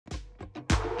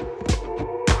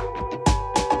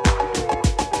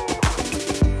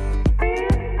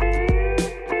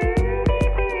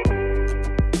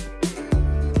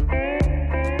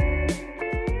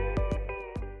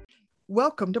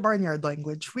Welcome to Barnyard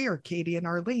Language. We are Katie and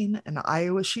Arlene, an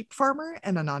Iowa sheep farmer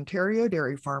and an Ontario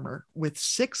dairy farmer, with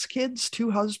 6 kids,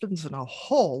 2 husbands, and a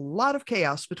whole lot of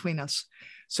chaos between us.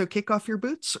 So kick off your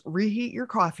boots, reheat your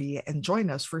coffee, and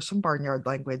join us for some Barnyard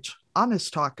Language,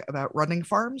 honest talk about running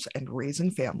farms and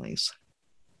raising families.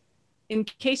 In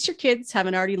case your kids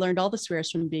haven't already learned all the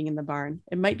swears from being in the barn,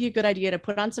 it might be a good idea to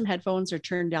put on some headphones or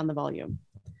turn down the volume.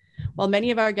 While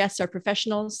many of our guests are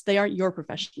professionals, they aren't your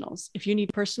professionals. If you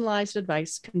need personalized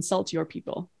advice, consult your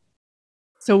people.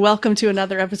 So welcome to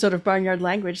another episode of Barnyard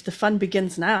Language. The fun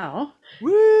begins now.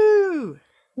 Woo!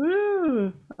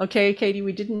 Woo! Okay, Katie,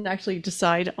 we didn't actually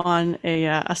decide on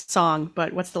a song,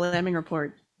 but what's the lambing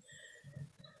report?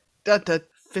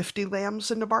 50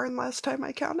 lambs in the barn last time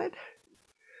I counted.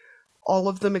 All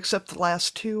of them except the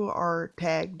last 2 are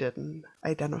tagged and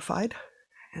identified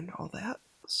and all that.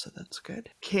 So that's good.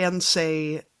 Can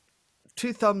say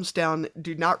 2 thumbs down.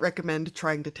 Do not recommend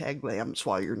trying to tag lambs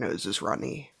while your nose is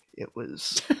runny. It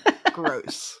was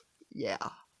gross. Yeah.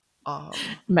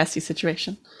 Messy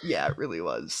situation. Yeah, it really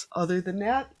was. Other than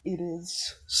that, it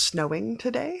is snowing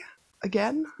today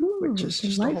again, which is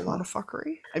just a whole lot of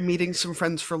fuckery. I'm meeting some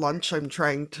friends for lunch. I'm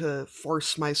trying to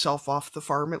force myself off the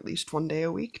farm at least one day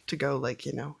a week to go,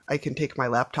 I can take my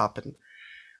laptop and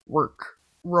work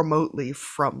remotely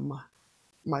from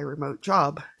my remote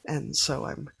job. And so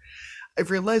I've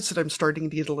realized that I'm starting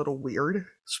to get a little weird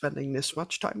spending this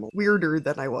much time, weirder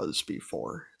than I was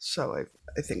before. So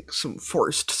I think some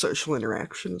forced social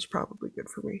interaction is probably good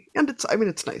for me. And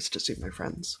it's nice to see my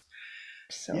friends.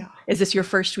 So yeah. Is this your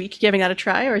first week giving that a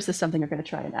try, or is this something you're going to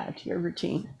try and add to your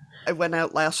routine? I went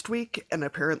out last week, and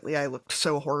apparently I looked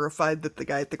so horrified that the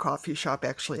guy at the coffee shop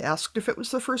actually asked if it was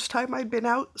the first time I'd been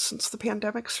out since the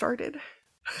pandemic started.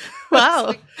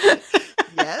 Wow.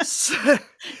 Yes.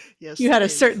 Yes. You had a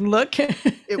certain look.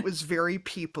 It was very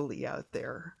people-y out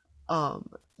there.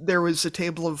 There was a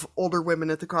table of older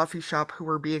women at the coffee shop who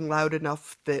were being loud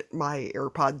enough that my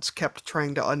AirPods kept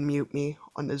trying to unmute me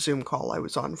on the Zoom call I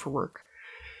was on for work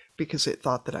because it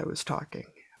thought that I was talking.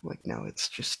 I'm like, no, it's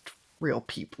just real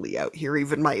people-y out here.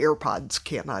 Even my AirPods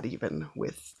cannot even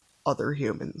with other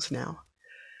humans now.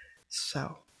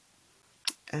 So,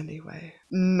 anyway,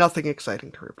 nothing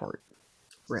exciting to report,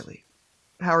 really.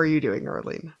 How are you doing,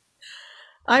 Arlene?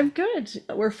 I'm good.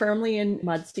 We're firmly in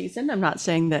mud season. I'm not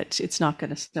saying that it's not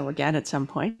going to snow again at some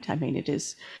point. I mean, it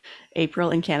is April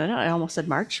in Canada. I almost said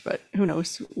March, but who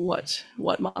knows what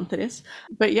month it is.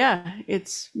 But yeah,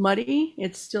 it's muddy.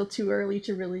 It's still too early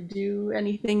to really do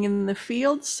anything in the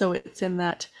fields. So it's in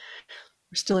that,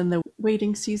 we're still in the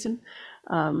waiting season.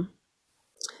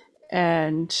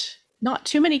 And not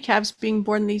too many calves being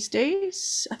born these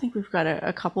days. I think we've got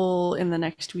a couple in the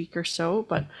next week or so,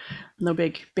 but no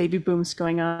big baby booms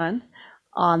going on.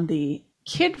 On the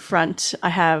kid front, I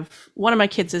have one of my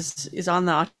kids is on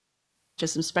the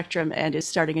autism spectrum and is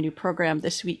starting a new program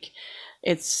this week.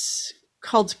 It's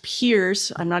called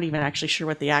Peers. I'm not even actually sure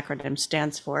what the acronym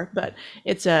stands for, but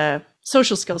it's a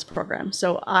social skills program.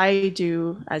 So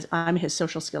as I'm his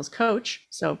social skills coach,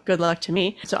 so good luck to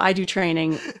me. So I do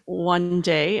training one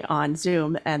day on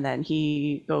Zoom, and then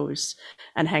he goes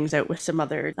and hangs out with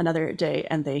another day,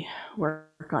 and they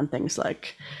work on things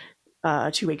like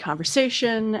two-way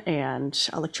conversation and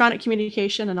electronic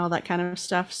communication and all that kind of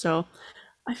stuff. So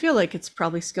I feel like it's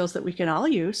probably skills that we can all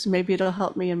use. Maybe it'll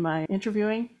help me in my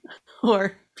interviewing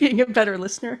or being a better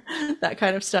listener, that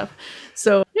kind of stuff.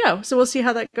 So yeah, so we'll see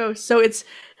how that goes. So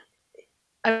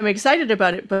I'm excited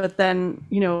about it, but then,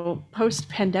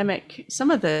 post-pandemic, some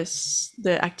of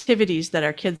the activities that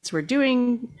our kids were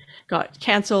doing got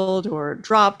canceled or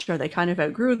dropped, or they kind of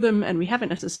outgrew them, and we haven't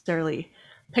necessarily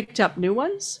picked up new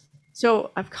ones.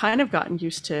 So I've kind of gotten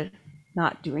used to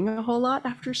not doing a whole lot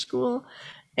after school.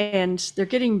 And they're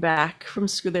getting back from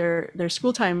school. Their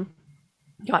school time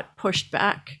got pushed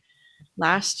back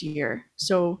last year,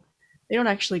 so they don't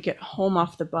actually get home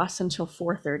off the bus until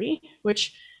 4:30,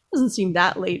 which doesn't seem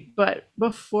that late. But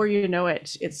before you know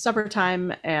it, it's supper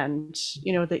time, and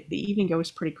the evening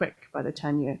goes pretty quick by the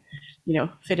time you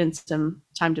fit in some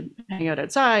time to hang out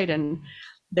outside and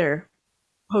their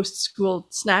post-school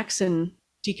snacks and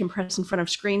decompress in front of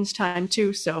screens time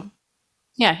too. So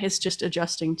yeah, it's just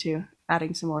adjusting to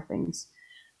adding some more things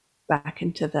back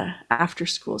into the after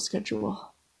school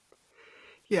schedule.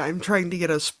 Yeah, I'm trying to get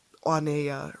us on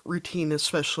a routine,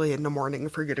 especially in the morning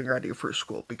for getting ready for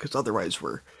school, because otherwise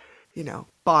we're,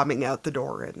 bombing out the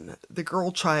door. And the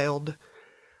girl child,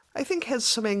 I think, has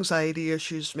some anxiety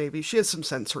issues, maybe. She has some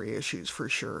sensory issues for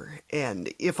sure.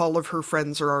 And if all of her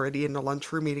friends are already in the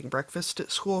lunchroom eating breakfast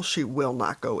at school, she will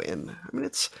not go in. I mean,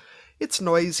 it's it's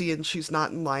noisy and she's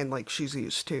not in line like she's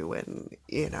used to, and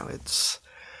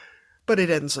but it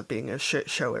ends up being a shit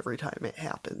show every time it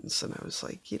happens. And I was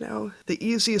like, the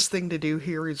easiest thing to do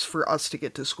here is for us to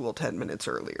get to school 10 minutes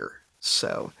earlier.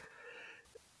 So,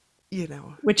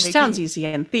 Which sounds easy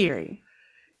in theory.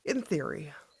 In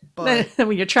theory. But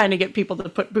when you're trying to get people to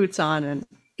put boots on and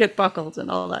get buckles and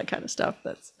all that kind of stuff,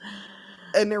 those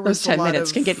 10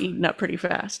 minutes can get eaten up pretty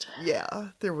fast. Yeah,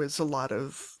 there was a lot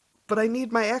of, but I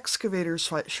need my excavator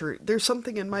sweatshirt. There's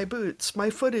something in my boots. My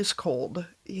foot is cold.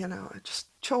 Just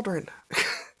children.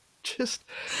 Just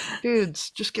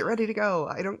dudes, just get ready to go.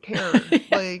 I don't care.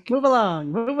 Move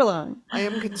along. I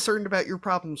am concerned about your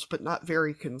problems, but not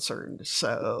very concerned.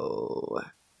 So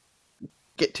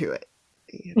get to it.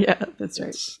 Yeah, that's right.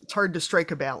 It's hard to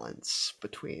strike a balance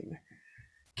between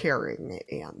caring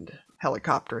and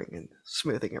helicoptering and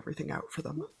smoothing everything out for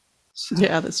them. So.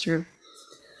 Yeah, that's true.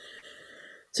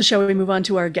 So shall we move on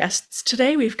to our guests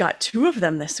today? We've got 2 of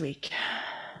them this week.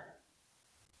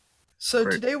 So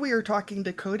today we are talking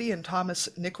to Cody and Thomas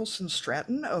Nicholson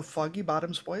Stratton of Foggy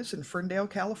Bottoms Boys in Ferndale,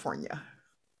 California.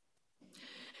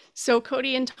 So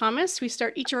Cody and Thomas, we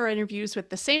start each of our interviews with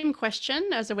the same question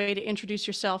as a way to introduce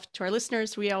yourself to our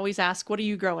listeners. We always ask, what are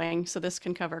you growing? So this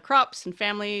can cover crops and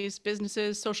families,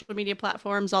 businesses, social media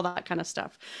platforms, all that kind of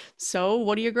stuff. So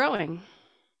what are you growing?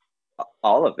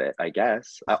 All of it, I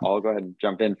guess. I'll go ahead and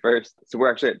jump in first. So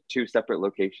we're actually at 2 separate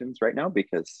locations right now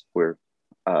because we're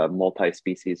a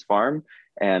multi-species farm,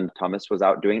 and Thomas was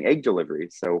out doing egg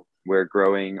deliveries. So we're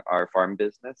growing our farm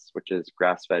business, which is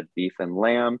grass-fed beef and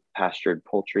lamb, pastured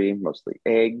poultry, mostly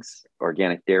eggs,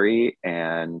 organic dairy,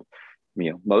 and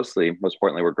most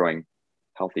importantly, we're growing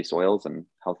healthy soils and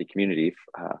healthy community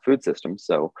food systems.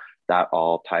 So that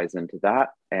all ties into that.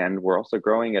 And we're also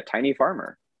growing a tiny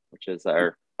farmer, which is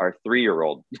our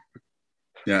 3-year-old.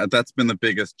 Yeah, that's been the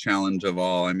biggest challenge of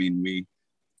all. I mean, we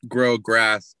grow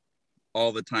grass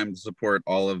all the time to support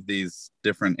all of these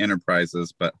different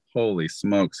enterprises, but holy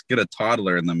smokes, get a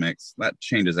toddler in the mix. That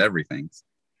changes everything.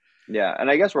 Yeah, and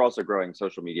I guess we're also growing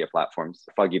social media platforms,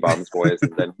 Foggy Bottoms Boys,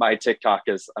 and then my TikTok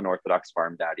is Unorthodox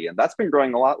Farm Daddy, and that's been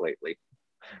growing a lot lately.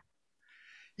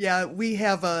 Yeah, we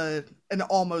have an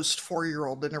almost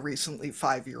 4-year-old and a recently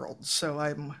 5-year-old, so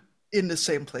I'm in the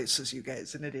same place as you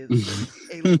guys, and it is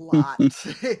a lot.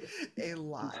 A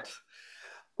lot.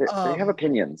 They have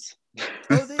opinions.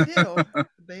 Oh,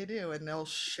 they do, and they'll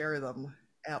share them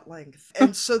at length.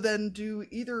 And so then do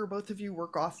either or both of you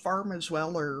work off farm as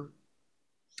well, or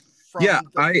from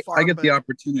I get the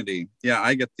opportunity. Yeah,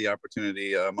 I get the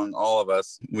opportunity among all of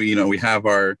us. We have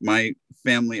my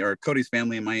family, or Cody's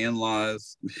family, and my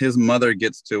in-laws. His mother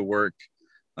gets to work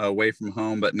away from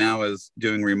home, but now is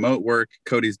doing remote work.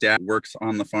 Cody's dad works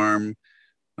on the farm,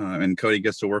 and Cody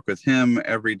gets to work with him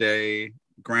every day.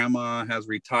 Grandma has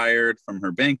retired from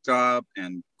her bank job,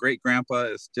 and great grandpa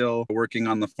is still working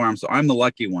on the farm. So I'm the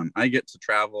lucky one. I get to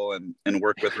travel and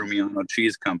work with Rumiano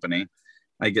Cheese Company.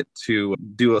 I get to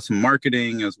do some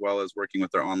marketing as well as working with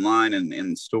their online and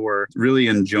in store. Really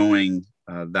enjoying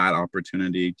that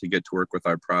opportunity to get to work with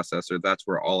our processor. That's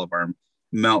where all of our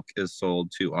milk is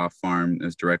sold to off farm,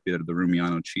 is directly to the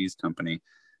Rumiano Cheese Company.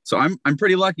 So I'm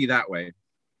pretty lucky that way.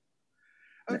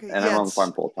 Okay, and I'm on the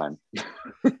farm full time.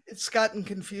 It's gotten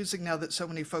confusing now that so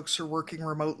many folks are working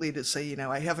remotely to say,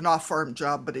 I have an off-farm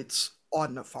job, but it's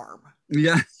on the farm.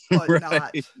 Yeah, but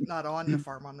right. not on the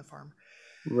farm.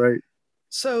 Right.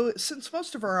 So since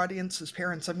most of our audience is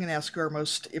parents, I'm going to ask you our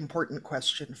most important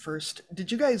question first. Did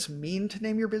you guys mean to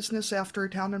name your business after a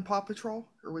town in Paw Patrol?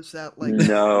 Or was that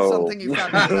something you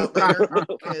found out about later?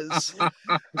 Because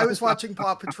I was watching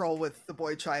Paw Patrol with the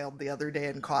boy child the other day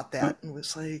and caught that and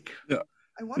was like,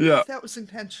 I wonder if that was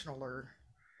intentional or...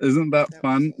 Isn't that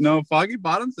fun? No, Foggy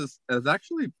Bottoms is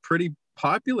actually pretty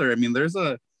popular. I mean, there's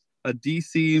a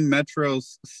DC Metro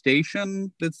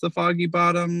station that's the Foggy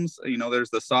Bottoms. There's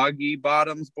the Soggy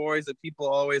Bottoms Boys that people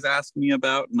always ask me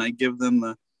about, and I give them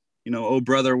the, oh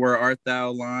brother, where art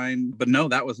thou line. But no,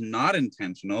 that was not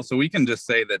intentional. So we can just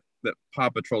say that Paw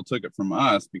Patrol took it from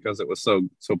us because it was so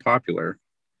popular.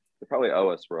 They probably owe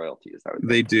us royalties.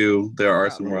 They do. There are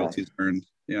some royalties earned.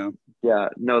 Yeah. Yeah.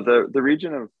 No, the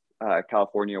region of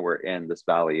California we're in, this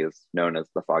valley, is known as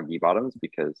the Foggy Bottoms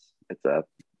because it's a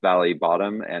valley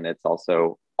bottom, and it's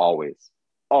also always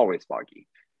foggy.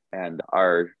 And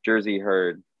our Jersey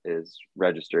herd is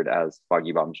registered as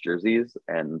Foggy Bottoms jerseys.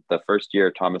 And the first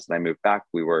year Thomas and I moved back,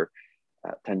 we were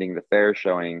attending the fair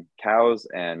showing cows,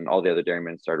 and all the other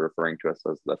dairymen started referring to us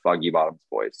as the Foggy Bottoms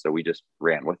Boys. So we just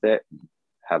ran with it and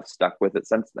have stuck with it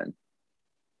since then.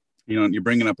 You're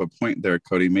bringing up a point there,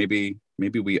 Cody. Maybe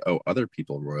we owe other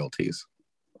people royalties.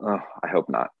 Oh, I hope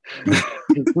not.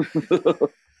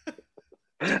 Don't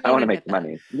I want to admit make that.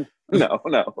 money.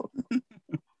 No.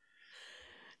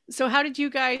 So how did you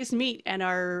guys meet? And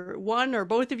are one or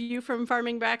both of you from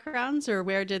farming backgrounds, or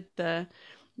where did the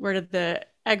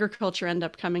agriculture end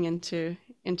up coming into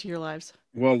your lives?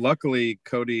 Well, luckily,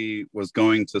 Cody was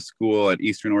going to school at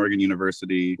Eastern Oregon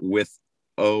University with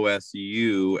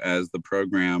OSU as the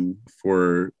program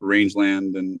for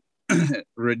rangeland and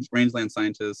rangeland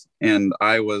scientists. And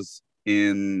I was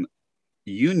in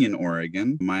Union,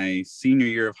 Oregon, my senior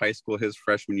year of high school, his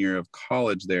freshman year of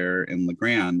college there in La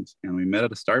Grande, and we met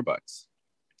at a Starbucks.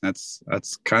 That's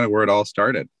kind of where it all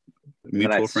started.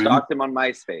 And I friend. stalked him on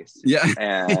MySpace. Yeah.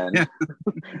 And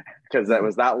because that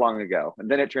was that long ago. And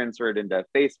then it transferred into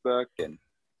Facebook, and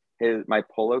my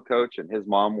polo coach and his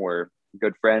mom were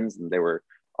good friends, and they were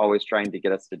always trying to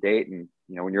get us to date. And,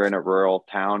 when you're in a rural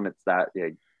town, it's that,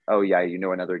 oh yeah,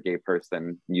 another gay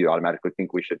person, you automatically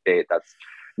think we should date. That's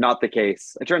not the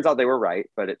case. It turns out they were right,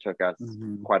 but it took us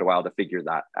quite a while to figure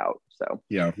that out. So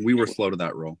yeah, we were slow to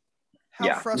that role.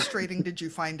 How frustrating did you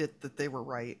find it that they were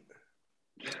right?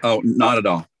 Oh, not at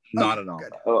all. Not at all.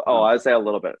 Good. I'd say a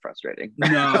little bit frustrating.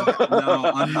 No.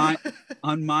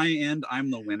 On my end,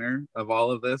 I'm the winner of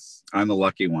all of this. I'm the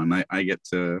lucky one. I get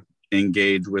to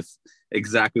engage with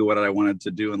exactly what I wanted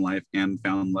to do in life and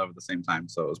found love at the same time.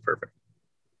 So it was perfect.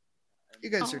 You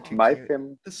guys are too My cute.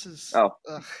 family. This is. Oh.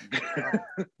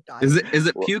 Is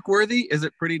it puke worthy? Is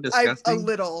it pretty disgusting? A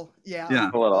little, yeah.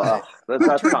 Yeah. A little. That's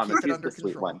Try to Thomas. keep it He's under the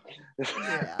sweet control.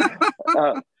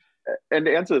 one. And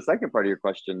to answer the second part of your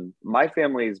question, my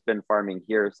family's been farming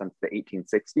here since the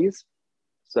 1860s.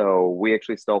 So we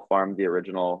actually still farm the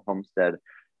original homestead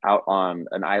out on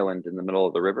an island in the middle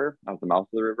of the river, out the mouth of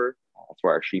the river. That's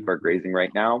where our sheep are grazing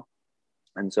right now.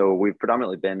 And so we've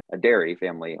predominantly been a dairy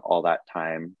family all that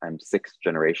time. I'm sixth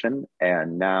generation.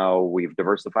 And now we've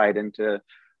diversified into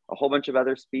a whole bunch of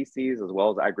other species as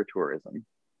well as agritourism.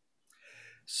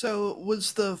 So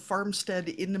was the farmstead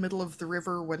in the middle of the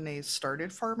river when they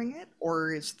started farming it,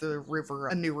 or is the river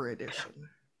a newer addition?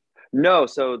 No,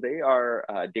 so they are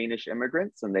Danish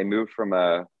immigrants, and they moved from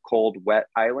a cold, wet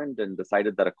island and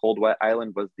decided that a cold, wet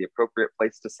island was the appropriate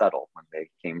place to settle when they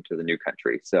came to the new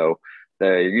country. So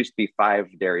there used to be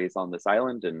 5 dairies on this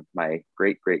island, and my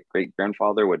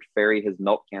great-great-great-grandfather would ferry his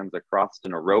milk cans across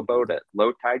in a rowboat at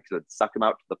low tide because it'd suck him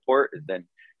out to the port. And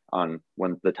then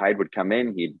when the tide would come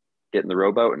in, he'd get in the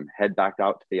rowboat and head back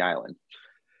out to the island.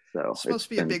 So it's supposed to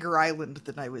be a bigger island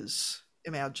than I was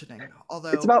imagining. Although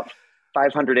it's about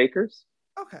 500 acres.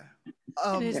 Okay.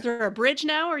 Is there a bridge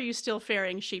now, or are you still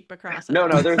ferrying sheep across it? No,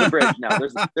 there's a bridge now.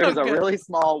 There's a really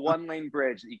small 1-lane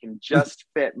bridge that you can just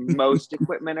fit most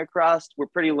equipment across. We're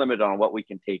pretty limited on what we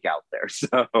can take out there.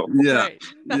 So yeah, right.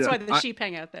 That's why the sheep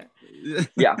hang out there.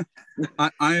 Yeah.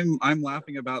 I'm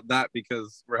laughing about that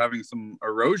because we're having some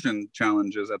erosion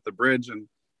challenges at the bridge, and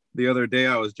the other day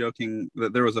I was joking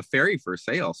that there was a ferry for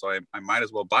sale, so I might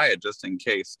as well buy it just in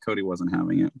case Cody wasn't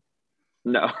having it.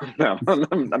 No,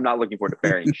 I'm not looking forward to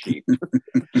ferrying sheep.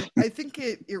 I think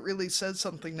it really says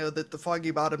something, though, that the Foggy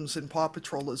Bottoms in Paw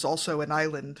Patrol is also an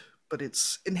island, but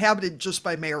it's inhabited just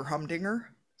by Mayor Humdinger.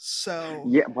 So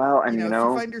yeah, well, and if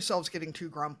you find yourselves getting too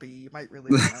grumpy, you might really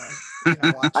want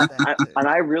to watch that. And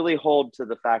I really hold to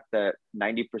the fact that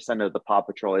 90% of the Paw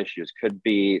Patrol issues could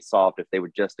be solved if they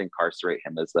would just incarcerate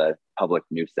him as a public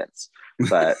nuisance.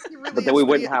 But but then we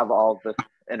wouldn't have all the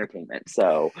entertainment.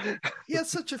 So he has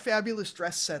such a fabulous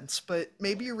dress sense, but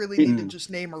maybe you really need to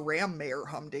just name a ram Mayor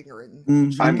Humdinger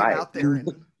and check him out there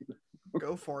and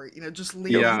go for it. Just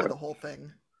lean into the whole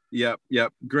thing. Yep.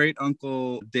 Great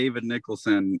Uncle David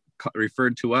Nicholson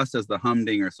referred to us as the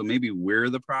Humdinger, so maybe we're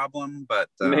the problem, but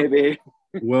maybe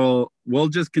we'll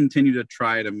just continue to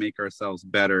try to make ourselves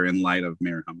better in light of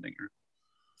Mayor Humdinger.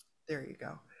 There you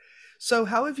go. So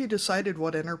how have you decided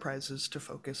what enterprises to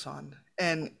focus on?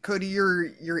 And Cody, your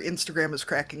Instagram is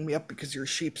cracking me up because your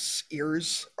sheep's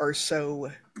ears are so...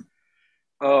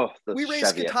 we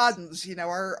raise Katahdins,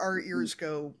 our ears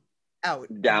go out.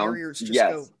 Down. Their ears just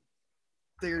go...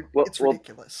 it's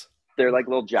ridiculous. They're like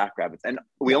little jackrabbits. And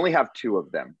we only have 2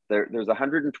 of them. There's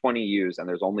 120 ewes and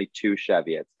there's only 2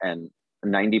 Cheviots. And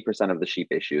 90% of the sheep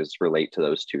issues relate to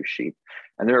those 2 sheep.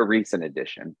 And they're a recent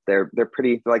addition. They're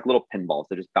like little pinballs.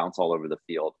 They just bounce all over the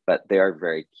field, but they are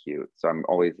very cute. So I'm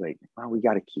always like, well, we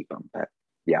got to keep them. But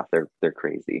yeah, they're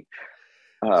crazy.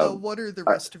 What are the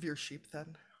rest of your sheep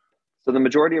then? So the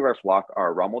majority of our flock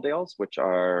are Rommeldales, which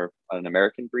are an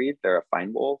American breed. They're a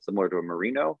fine wool, similar to a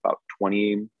Merino, about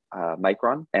 20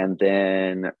 micron. And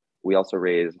then we also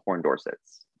raise Horned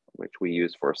Dorsets, which we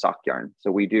use for sock yarn.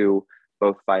 So we do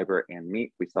both fiber and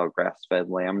meat. We sell grass-fed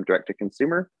lamb direct to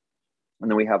consumer. And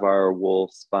then we have our wool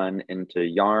spun into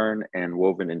yarn and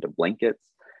woven into blankets.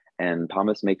 And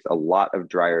Thomas makes a lot of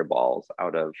dryer balls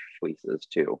out of fleeces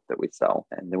too that we sell.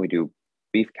 And then we do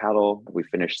beef cattle. We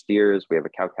finish steers. We have a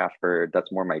cow calf herd.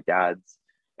 That's more my dad's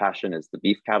passion, is the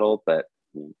beef cattle, but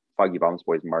Foggy Bombs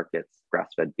Boys markets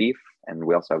grass-fed beef. And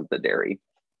we also have the dairy.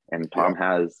 And Tom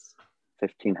has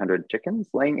 1,500 chickens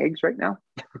laying eggs right now.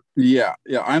 Yeah,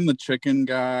 I'm the chicken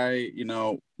guy. You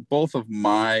know, both of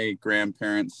my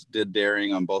grandparents did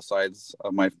dairying on both sides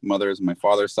of my mother's and my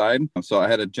father's side. So I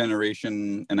had a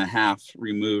generation and a half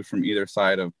removed from either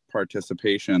side of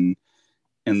participation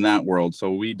in that world.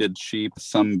 So we did sheep,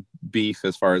 some beef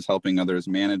as far as helping others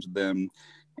manage them,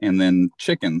 and then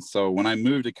chickens. So when I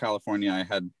moved to California, I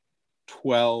had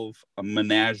 12, a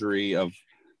menagerie of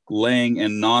laying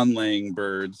and non-laying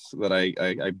birds that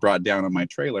I brought down on my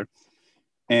trailer.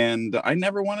 And I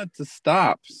never wanted to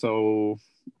stop. So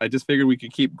I just figured we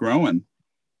could keep growing.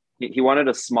 He wanted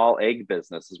a small egg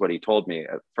business, is what he told me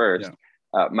at first.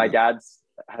 My dad's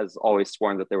has always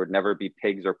sworn that there would never be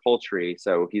pigs or poultry.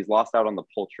 So he's lost out on the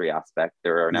poultry aspect.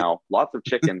 There are now lots of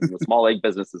chickens, and the small egg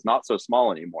business is not so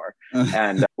small anymore.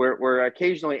 And we're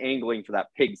occasionally angling for that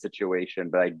pig situation,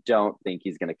 but I don't think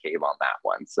he's going to cave on that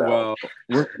one. So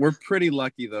well, we're pretty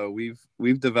lucky though.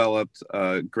 We've developed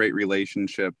a great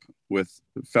relationship with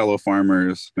fellow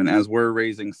farmers. And as we're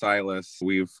raising Silas,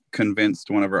 we've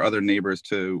convinced one of our other neighbors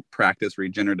to practice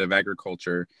regenerative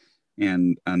agriculture.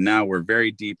 And now we're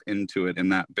very deep into it in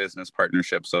that business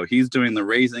partnership. So he's doing the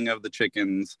raising of the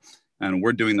chickens and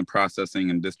we're doing the processing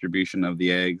and distribution of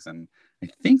the eggs. And I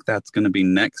think that's going to be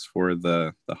next for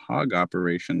the hog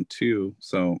operation too.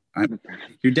 So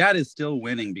your dad is still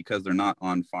winning because they're not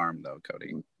on farm though,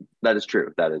 Cody. That is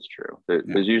true.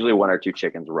 There's usually one or two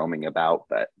chickens roaming about,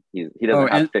 but he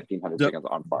doesn't have 1,500 chickens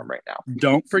on farm right now.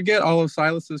 Don't forget all of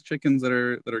Silas's chickens that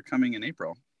are coming in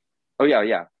April. Oh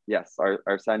yeah. Yes,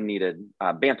 our son needed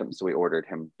bantams, so we ordered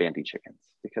him Banty chickens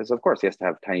because, of course, he has to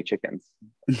have tiny chickens.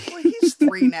 Well, he's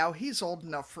 3 now. He's old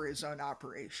enough for his own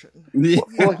operation.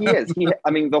 Well, he is.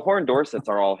 The horned Dorsets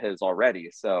are all his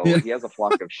already, so he has a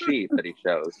flock of sheep that he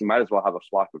shows. He might as well have a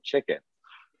flock of chickens.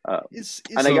 Is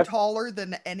he taller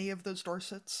than any of those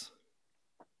Dorsets?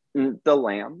 The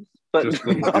lambs, but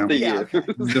not the ewes.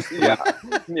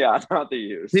 Not the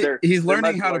ewes. He's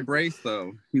learning how to brace,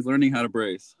 though. He's learning how to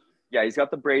brace. Yeah, he's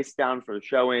got the brace down for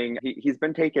showing. He's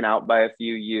been taken out by a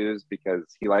few ewes because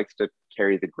he likes to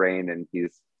carry the grain, and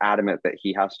he's adamant that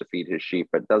he has to feed his sheep,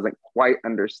 but doesn't quite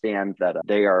understand that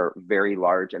they are very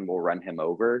large and will run him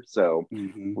over. So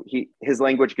his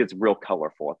language gets real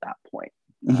colorful at that point,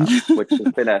 which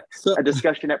has been a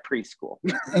discussion at preschool.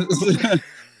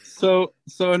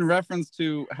 So in reference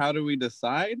to how do we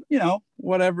decide,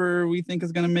 whatever we think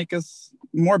is going to make us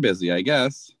more busy, I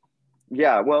guess.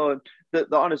 Yeah, well, the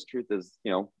honest truth is,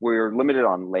 we're limited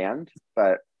on land,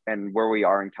 and where we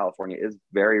are in California is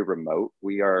very remote.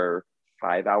 We are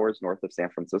 5 hours north of San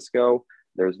Francisco.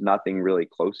 There's nothing really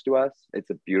close to us. It's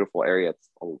a beautiful area. It's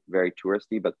very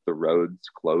touristy, but the roads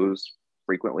close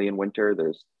frequently in winter.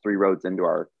 There's 3 roads into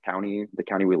our county. The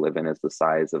county we live in is the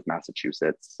size of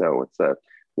Massachusetts. So it's a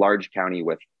large county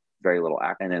with very little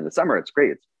act. And in the summer, it's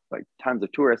great. It's like tons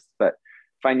of tourists, but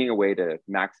finding a way to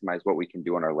maximize what we can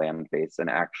do on our land base and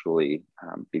actually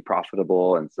be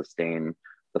profitable and sustain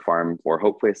the farm for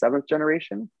hopefully a 7th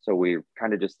generation. So we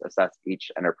kind of just assess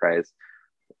each enterprise,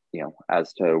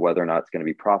 as to whether or not it's going to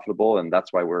be profitable. And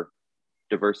that's why we're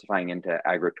diversifying into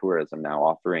agritourism now,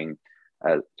 offering,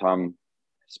 Tom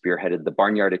spearheaded the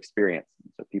barnyard experience.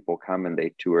 So people come and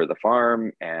they tour the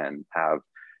farm and have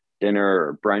dinner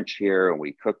or brunch here, and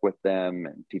we cook with them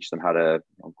and teach them how to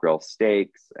grill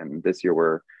steaks. And this year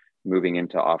we're moving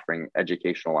into offering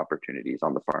educational opportunities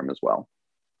on the farm as well.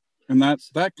 And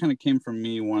that kind of came from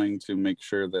me wanting to make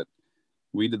sure that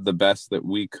we did the best that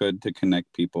we could to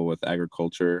connect people with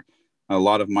agriculture. A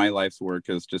lot of my life's work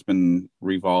has just been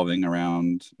revolving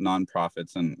around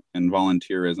nonprofits and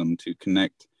volunteerism to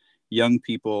connect young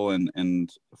people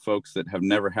and folks that have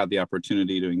never had the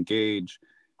opportunity to engage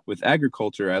with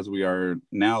agriculture, as we are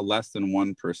now less than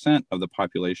 1% of the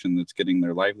population that's getting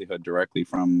their livelihood directly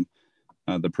from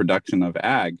the production of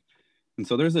ag. And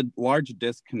so there's a large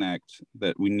disconnect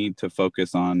that we need to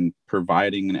focus on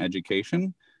providing an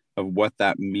education of what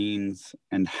that means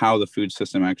and how the food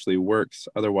system actually works.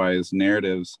 Otherwise,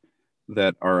 narratives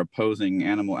that are opposing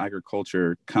animal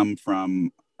agriculture come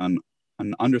from an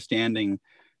understanding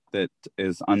that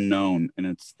is unknown, and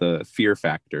it's the fear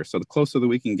factor. So the closer that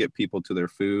we can get people to their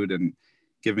food and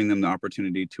giving them the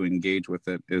opportunity to engage with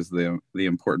it is the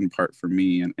important part for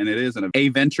me. And it is a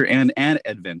venture and an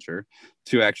adventure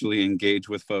to actually engage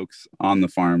with folks on the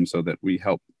farm so that we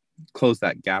help close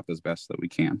that gap as best that we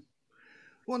can.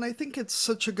 Well, and I think it's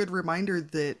such a good reminder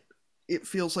that it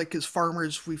feels like as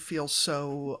farmers, we feel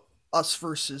so us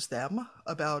versus them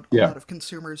about a lot of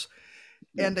consumers.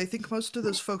 Yeah. And I think most of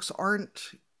those folks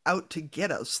aren't out to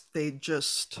get us. They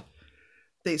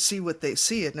see what they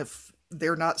see. And if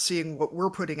they're not seeing what we're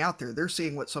putting out there, they're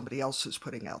seeing what somebody else is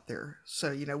putting out there.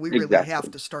 So, we really have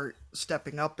to start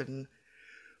stepping up and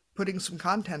putting some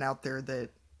content out there that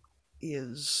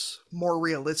is more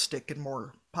realistic and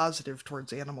more positive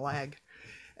towards animal ag.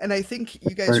 And I think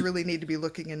you guys really need to be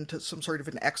looking into some sort of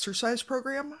an exercise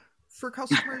program for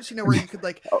customers, where you could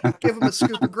give them a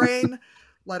scoop of grain,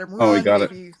 let them run,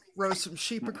 maybe row some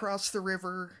sheep across the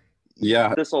river.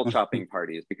 Yeah. Thistle chopping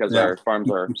parties, because our farms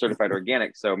are certified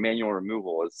organic. So manual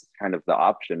removal is kind of the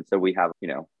option. So we have,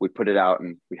 we put it out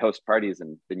and we host parties,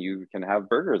 and then you can have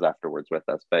burgers afterwards with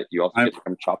us, but you also get to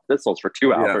come chop thistles for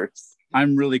 2 hours.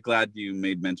 I'm really glad you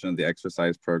made mention of the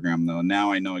exercise program, though.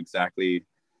 Now I know exactly.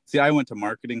 See, I went to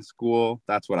marketing school.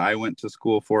 That's what I went to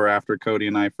school for after Cody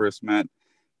and I first met.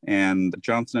 And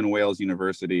Johnson & Wales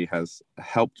University has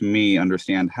helped me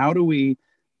understand, how do we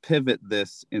pivot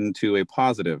this into a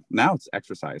positive? Now it's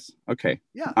exercise. Okay.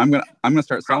 Yeah. I'm gonna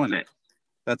start selling it.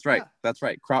 That's right. Yeah. That's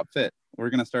right. Crop Fit. We're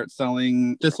gonna start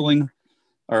selling thistling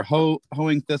or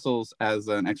hoeing thistles as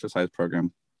an exercise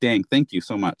program. Dang, thank you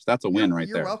so much. That's a win right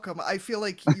there. You're welcome. I feel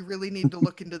like you really need to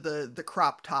look into the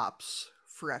crop tops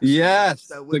for exercise. Yes.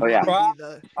 That would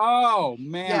be oh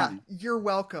man. Yeah, you're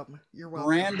welcome. You're welcome.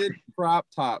 Branded crop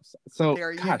tops. So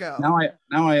there you go.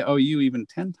 Now I owe you even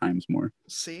 10 times more.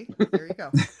 See? There you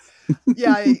go.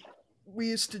 Yeah, we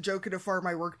used to joke at a farm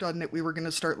I worked on that we were going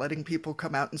to start letting people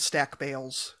come out and stack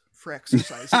bales for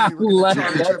exercise. And we were going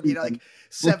to charge them,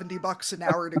 $70 an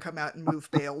hour to come out and move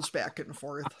bales back and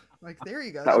forth. There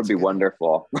you go. That would be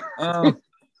wonderful.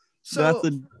 So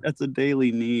that's a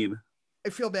daily need. I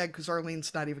feel bad because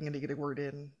Arlene's not even going to get a word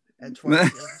in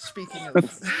edgewise. Speaking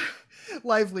of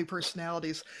lively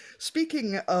personalities,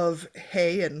 speaking of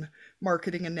hay and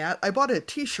marketing and that, I bought a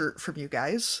T-shirt from you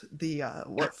guys. The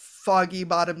Foggy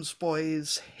Bottoms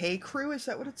Boys Hay Crew, is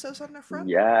that what it says on the front?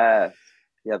 Yeah,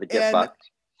 the Get Bucked.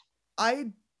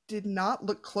 I did not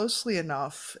look closely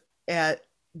enough at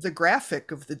the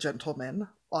graphic of the gentleman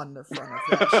on the front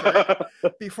of that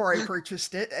shirt before I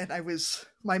purchased it, and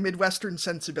my Midwestern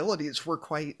sensibilities were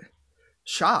quite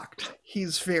shocked.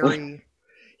 He's an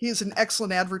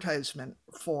excellent advertisement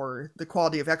for the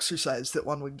quality of exercise that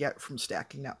one would get from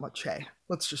stacking that much hay.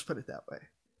 Let's just put it that way.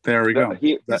 There we go.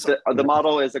 The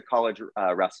model is a college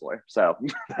wrestler, so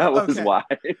that was why.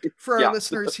 For our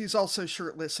listeners, he's also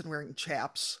shirtless and wearing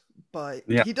chaps, but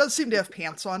he does seem to have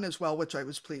pants on as well, which I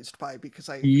was pleased by, because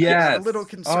I had a little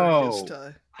concern as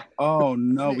to... Oh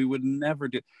no, we would never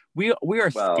do. We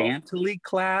are scantily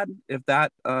clad, if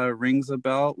that rings a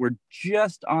bell. We're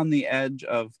just on the edge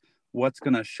of what's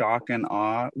going to shock and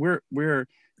awe.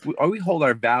 We hold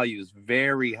our values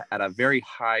at a very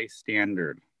high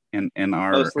standard. In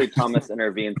our mostly Thomas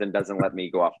intervenes and doesn't let me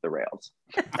go off the rails.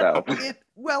 So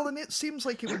and it seems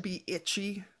like it would be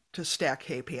itchy to stack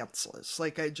hay pantsless.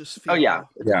 I just feel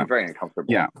it's very uncomfortable.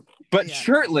 Yeah. But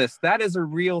shirtless, that is a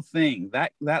real thing.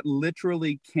 That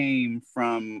literally came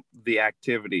from the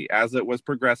activity as it was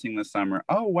progressing this summer.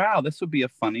 Oh wow, this would be a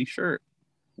funny shirt.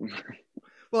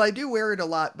 Well, I do wear it a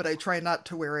lot, but I try not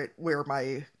to wear it where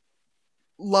my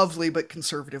lovely but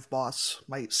conservative boss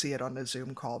might see it on a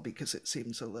Zoom call, because it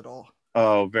seems a little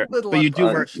but you do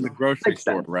work in the grocery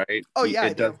store, right? Oh yeah,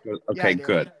 it does. Okay,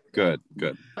 good.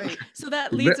 Right. So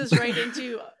that leads us right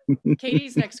into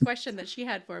Katie's next question that she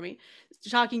had for me,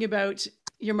 talking about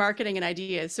your marketing and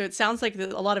ideas. So it sounds like a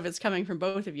lot of it's coming from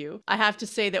both of you. I have to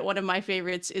say that one of my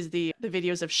favorites is the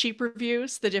videos of sheep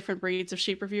reviews, the different breeds of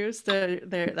sheep reviews.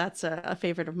 That's a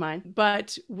favorite of mine.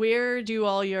 But where do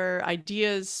all your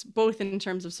ideas, both in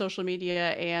terms of social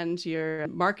media and your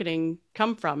marketing,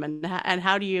 come from? And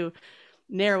how do you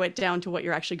narrow it down to what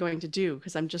you're actually going to do?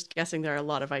 Because I'm just guessing there are a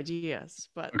lot of ideas.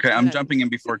 But okay, I'm jumping in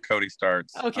before Cody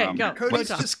starts. Okay, go. Cody's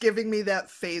just giving me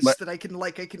that face that I can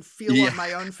feel on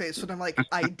my own face when I'm like,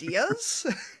 ideas?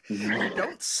 You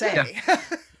don't say. Yeah.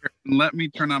 Let me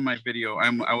turn on my video.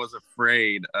 I was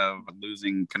afraid of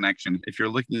losing connection. If you're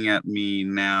looking at me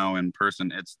now in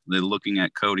person, they're looking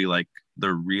at Cody like,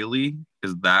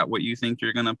 is that what you think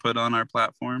you're gonna put on our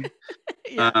platform?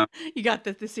 You got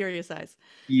the serious eyes.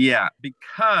 Yeah,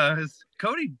 because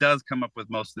Cody does come up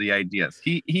with most of the ideas.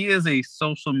 He is a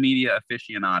social media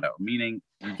aficionado, meaning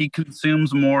he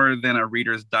consumes more than a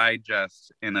Reader's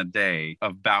Digest in a day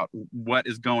about what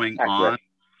is going on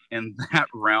in that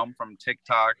realm, from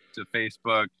TikTok to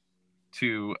Facebook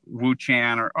to Wu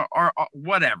Chan or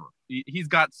whatever. He's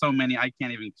got so many, I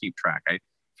can't even keep track. I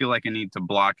feel like I need to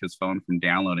block his phone from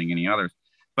downloading any others.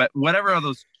 But whatever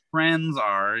those trends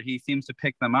are, he seems to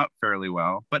pick them up fairly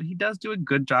well. But he does do a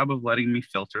good job of letting me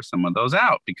filter some of those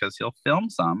out, because he'll film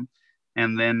some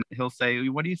and then he'll say,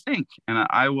 what do you think? And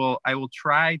I will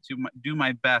try to do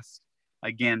my best,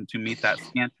 again, to meet that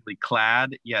scantily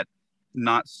clad yet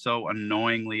not so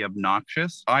annoyingly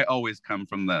obnoxious. I always come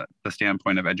from the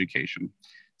standpoint of education.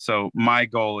 So my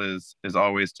goal is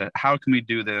always to, how can we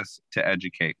do this to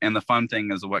educate? And the fun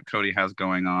thing is what Cody has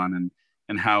going on,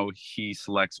 and how he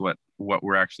selects what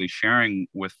we're actually sharing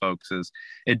with folks, is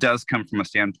it does come from a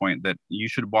standpoint that you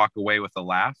should walk away with a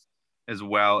laugh as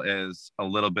well as a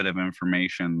little bit of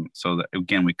information, so that,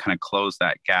 again, we kind of close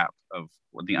that gap of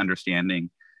the understanding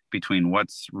between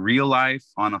what's real life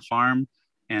on a farm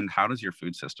and how does your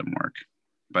food system work.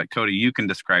 But Cody, you can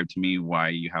describe to me why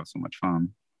you have so much fun.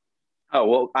 Oh,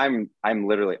 well, I'm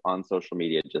literally on social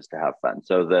media just to have fun.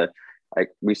 So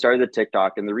we started the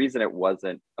TikTok, and the reason it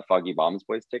wasn't a Foggy Bottoms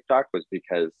Boys TikTok was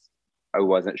because I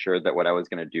wasn't sure that what I was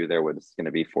going to do there was going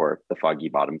to be for the Foggy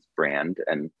Bottoms brand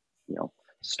and,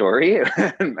 story.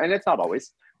 And it's not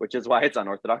always, which is why it's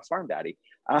Unorthodox Farm Daddy.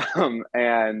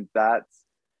 And that's,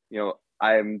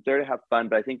 I'm there to have fun,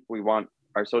 but I think we want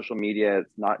our social media,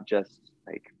 it's not just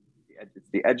like,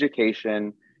 it's the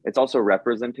education, it's also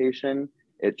representation.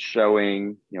 It's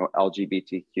showing,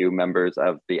 LGBTQ members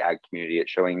of the ag community. It's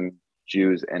showing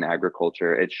Jews in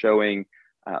agriculture. It's showing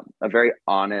a very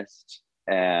honest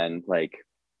and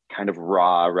kind of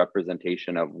raw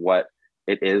representation of what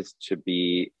it is to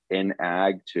be in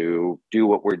ag, to do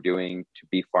what we're doing, to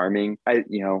be farming.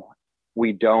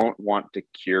 We don't want to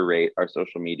curate our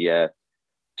social media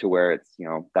to where it's,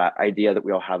 that idea that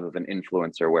we all have of an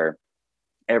influencer where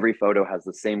every photo has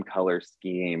the same color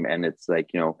scheme and it's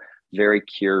very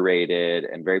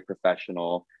curated and very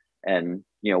professional. And,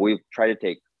 we try to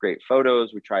take great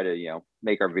photos. We try to,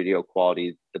 make our video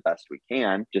quality the best we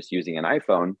can just using an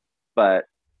iPhone, but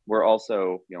we're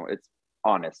also, it's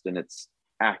honest and it's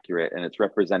accurate and it's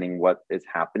representing what is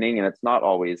happening. And it's not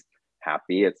always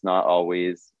happy. It's not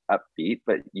always upbeat,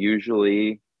 but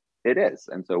usually it is.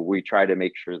 And so we try to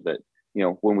make sure that,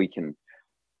 when we can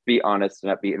be honest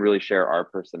and upbeat and really share our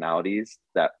personalities,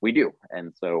 that we do.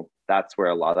 And so that's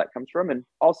where a lot of that comes from. And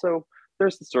also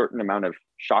there's a certain amount of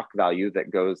shock value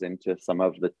that goes into some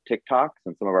of the TikToks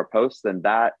and some of our posts. And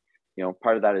that,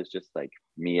 part of that is just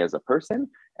me as a person.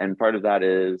 And part of that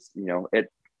is, it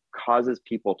causes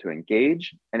people to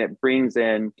engage and it brings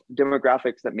in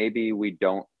demographics that maybe we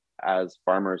don't as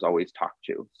farmers always talk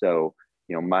to. So,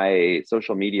 my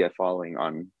social media following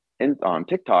on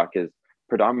TikTok is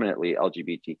predominantly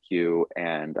LGBTQ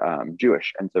and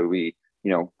Jewish. And so we,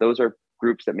 those are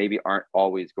groups that maybe aren't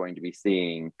always going to be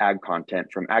seeing ag content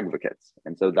from advocates.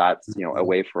 And so that's, a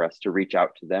way for us to reach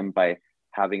out to them by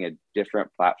having a different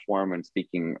platform and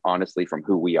speaking honestly from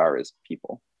who we are as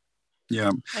people.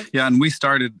 Yeah. Yeah. And we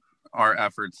started our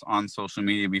efforts on social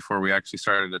media before we actually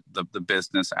started the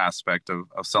business aspect of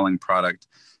selling product,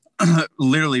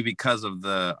 literally because of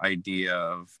the idea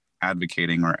of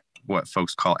advocating, or what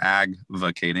folks call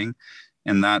agvocating.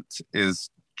 And that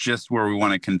is just where we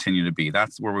want to continue to be.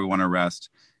 That's where we want to rest.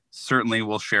 Certainly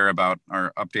we'll share about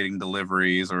our updating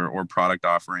deliveries or product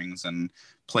offerings and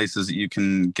places that you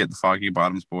can get the Foggy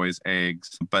Bottoms Boys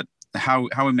eggs. But how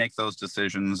we make those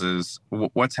decisions is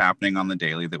what's happening on the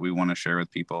daily that we want to share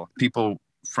with people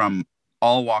from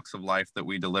all walks of life that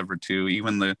we deliver to.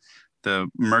 Even the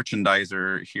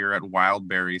merchandiser here at Wild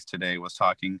Berries today was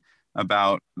talking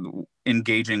about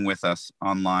engaging with us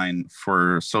online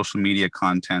for social media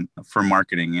content for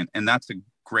marketing. And that's a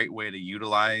great way to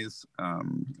utilize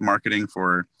marketing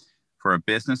for a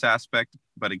business aspect.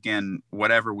 But again,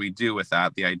 whatever we do with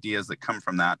that, the ideas that come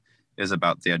from that is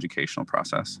about the educational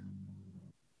process.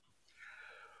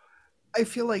 I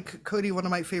feel like, Cody, one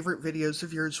of my favorite videos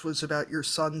of yours was about your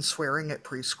son swearing at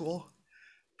preschool.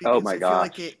 Because oh my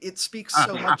gosh. Feel like it speaks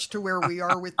so much to where we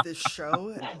are with this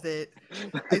show that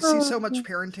I see so much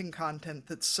parenting content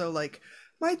that's so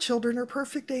my children are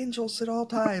perfect angels at all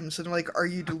times. And I'm are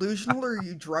you delusional or are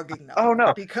you drugging them? Oh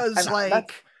no. Because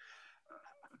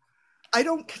I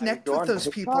don't connect with those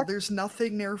people. There's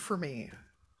nothing there for me.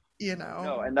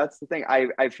 No, and that's the thing.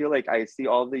 I feel like I see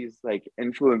all these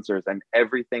influencers and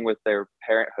everything with their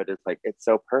parenthood is it's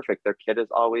so perfect. Their kid is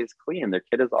always clean. Their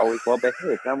kid is always well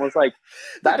behaved. And I was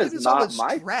that is not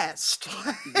my dressed.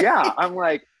 Yeah, I'm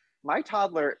my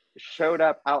toddler showed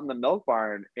up out in the milk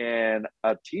barn in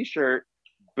a t-shirt,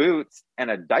 boots,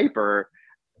 and a diaper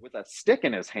with a stick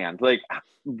in his hand.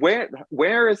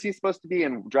 Where is he supposed to be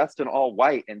dressed in all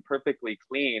white and perfectly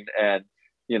clean and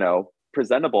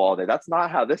presentable all day. That's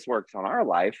not how this works on our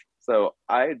life. So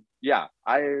I'm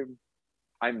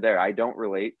there. I don't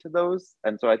relate to those.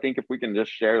 And so I think if we can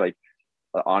just share like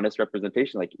an honest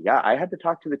representation, like, yeah, I had to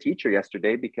talk to the teacher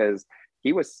yesterday because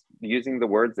he was using the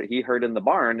words that he heard in the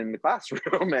barn in the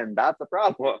classroom, and that's a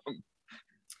problem.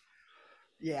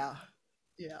 Yeah.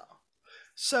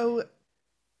 So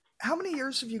how many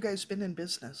years have you guys been in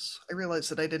business? I realized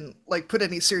that I didn't like put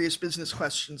any serious business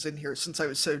questions in here since I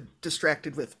was so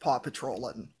distracted with Paw Patrol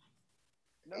and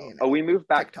we moved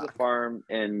back TikTok. To the farm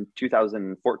in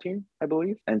 2014, I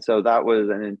believe. And so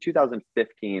and in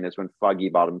 2015 is when Foggy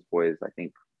Bottoms Boys, I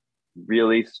think,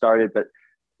 really started. But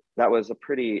that was a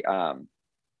pretty, it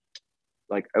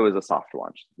was a soft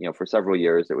launch. For several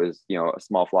years, it was, a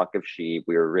small flock of sheep.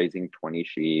 We were raising 20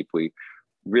 sheep. We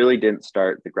really didn't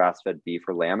start the grass-fed beef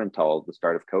or lamb until the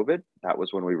start of COVID. That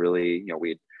was when we really, we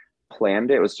had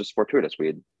planned it. It was just fortuitous. We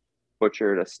had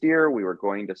butchered a steer. We were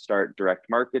going to start direct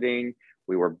marketing.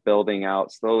 We were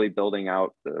slowly building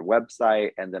out the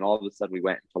website. And then all of a sudden we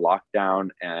went into lockdown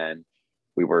and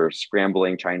we were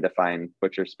scrambling, trying to find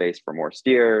butcher space for more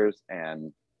steers,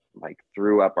 and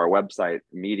threw up our website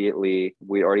immediately.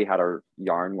 We already had our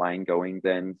yarn line going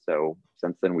then. So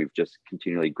since then, we've just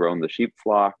continually grown the sheep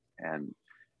flock. And,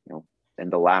 in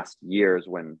the last years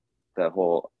when the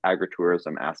whole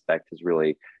agritourism aspect has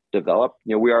really developed,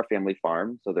 we are a family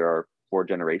farm. So there are 4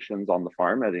 generations on the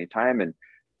farm at any time. And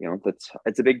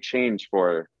it's a big change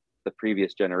for the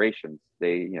previous generations.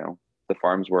 The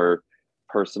farms were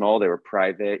personal, they were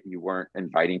private. You weren't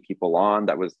inviting people on.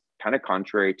 That was kind of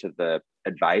contrary to the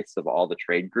advice of all the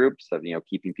trade groups of,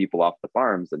 keeping people off the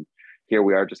farms. And here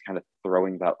we are just kind of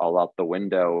throwing that all out the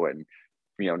window and,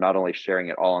 not only sharing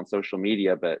it all on social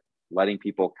media, but letting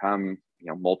people come,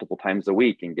 multiple times a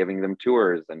week and giving them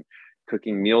tours and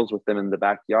cooking meals with them in the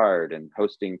backyard and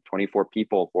hosting 24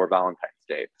 people for Valentine's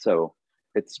Day. So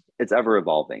it's ever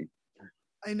evolving.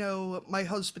 I know my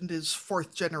husband is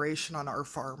 4th generation on our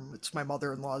farm. It's my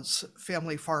mother-in-law's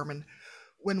family farm. And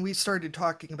when we started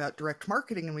talking about direct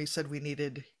marketing and we said we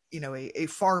needed, a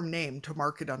farm name to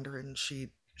market under, and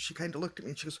she kind of looked at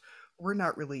me and she goes, "We're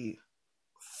not really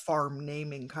farm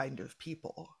naming kind of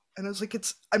people." And I was like,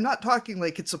 I'm not talking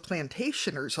like it's a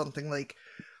plantation or something. Like,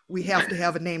 we have to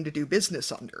have a name to do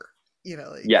business under,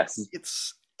 yes.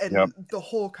 The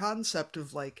whole concept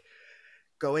of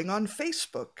going on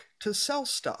Facebook to sell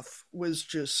stuff was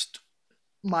just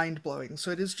mind-blowing.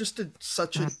 So it is just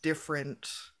such a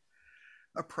different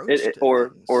approach to things.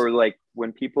 Or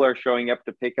when people are showing up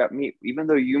to pick up meat, even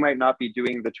though you might not be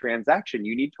doing the transaction,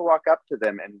 you need to walk up to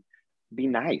them and be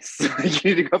nice. You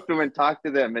need to go up to them and talk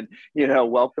to them and,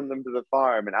 welcome them to the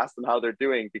farm and ask them how they're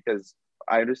doing, because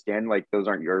I understand those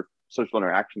aren't your social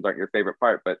interactions, aren't your favorite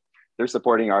part, but they're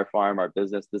supporting our farm, our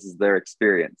business. This is their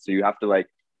experience. So you have to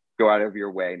go out of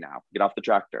your way now, get off the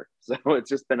tractor. So it's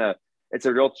just been it's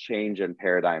a real change in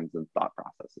paradigms and thought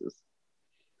processes.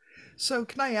 So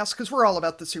can I ask, because we're all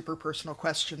about the super personal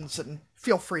questions, and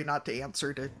feel free not to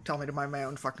answer, to tell me to mind my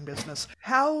own fucking business.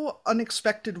 How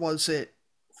unexpected was it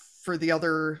for the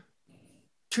other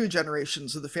 2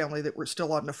 generations of the family that were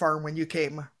still on the farm when you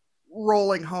came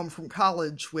rolling home from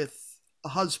college with a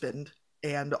husband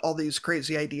and all these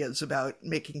crazy ideas about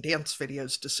making dance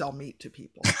videos to sell meat to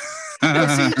people?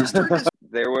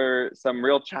 There were some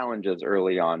real challenges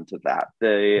early on to that.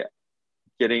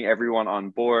 Getting everyone on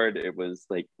board, it was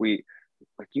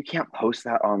you can't post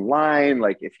that online.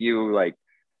 If you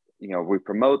we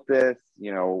promote this,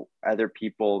 other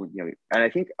people, and I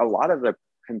think a lot of the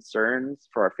concerns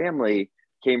for our family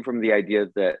came from the idea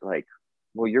that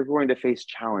you're going to face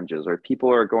challenges, or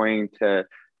people are going to,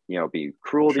 be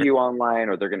cruel to you online,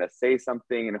 or they're going to say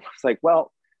something. And it was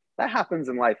well, that happens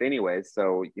in life anyway.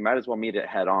 So you might as well meet it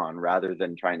head on rather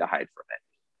than trying to hide from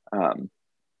it.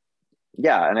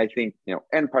 And I think,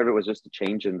 and part of it was just a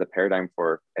change in the paradigm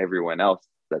for everyone else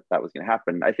that was going to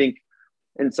happen. I think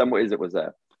in some ways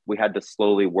we had to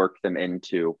slowly work them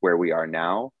into where we are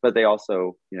now, but they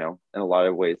also, in a lot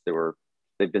of ways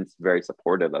they've been very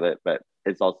supportive of it, but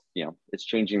it's also, it's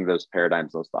changing those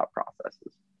paradigms, those thought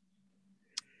processes.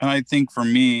 And I think for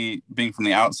me, being from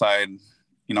the outside,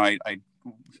 I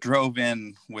drove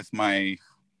in with my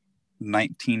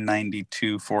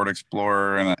 1992 Ford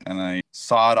Explorer and I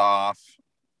sawed off,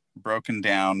 broken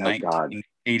down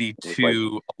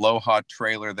 1982 Aloha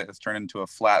trailer that has turned into a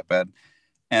flatbed.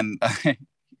 And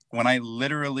when I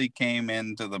literally came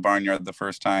into the barnyard the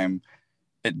first time,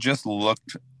 it just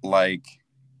looked like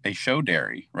a show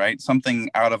dairy, right? Something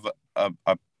out of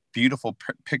a beautiful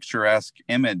picturesque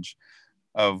image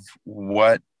of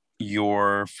what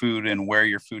your food and where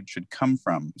your food should come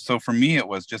from. So for me, it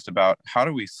was just about how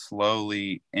do we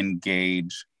slowly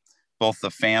engage both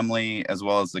the family as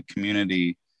well as the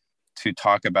community to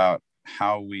talk about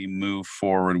how we move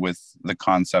forward with the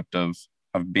concept of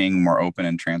being more open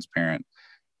and transparent.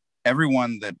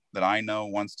 Everyone that I know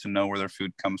wants to know where their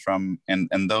food comes from, and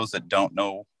those that don't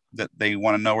know that they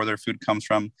want to know where their food comes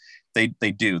from, they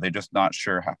do. They're just not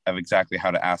sure of exactly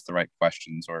how to ask the right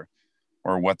questions or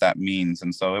what that means.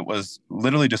 And so it was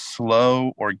literally just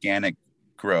slow, organic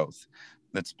growth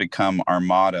that's become our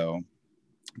motto,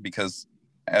 because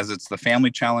as it's the family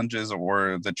challenges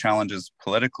or the challenges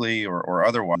politically or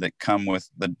otherwise that come with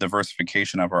the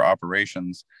diversification of our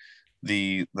operations,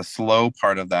 the slow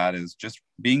part of that is just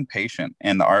being patient.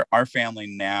 And our family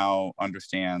now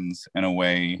understands in a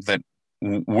way that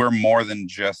we're more than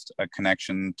just a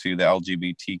connection to the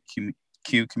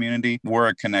LGBTQ community. We're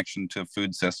a connection to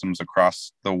food systems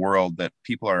across the world that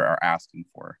people are asking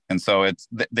for. And so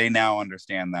they now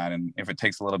understand that. And if it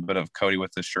takes a little bit of Cody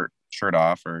with his shirt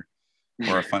off or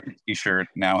a fun t-shirt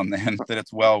now and then, that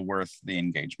it's well worth the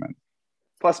engagement.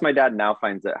 Plus, my dad now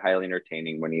finds it highly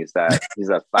entertaining when he's a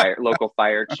local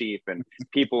fire chief, and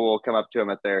people will come up to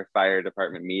him at their fire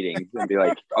department meetings and be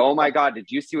like, "Oh my God, did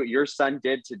you see what your son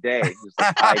did today?" He's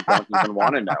like, "I don't even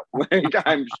want to know."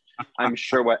 Like, I'm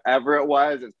sure whatever it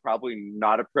was, it's probably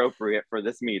not appropriate for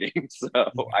this meeting, so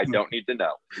I don't need to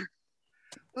know.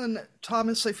 And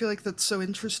Thomas, I feel like that's so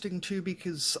interesting too,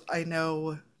 because I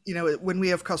know, when we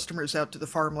have customers out to the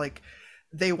farm, like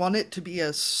they want it to be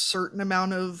a certain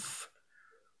amount of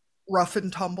rough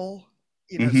and tumble,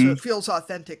 so it feels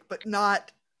authentic, but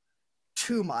not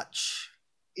too much,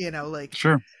 like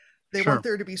sure they want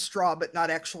there to be straw, but not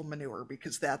actual manure,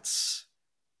 because that's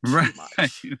too right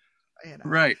much,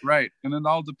 right. And it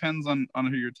all depends on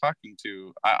who you're talking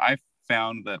to. I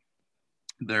found that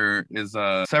there is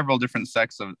several different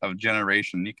sects of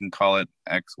generation. You can call it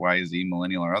X, Y, Z,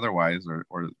 millennial or otherwise,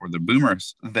 or the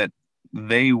boomers, that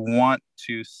they want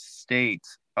to state,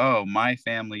 oh, my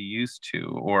family used to,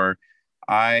 or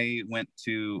I went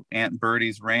to Aunt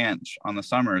Bertie's ranch on the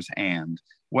summers, and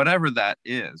whatever that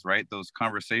is, right? Those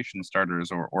conversation starters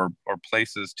or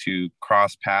places to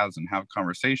cross paths and have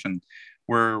conversation,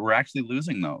 we're actually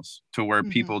losing those to where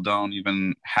people don't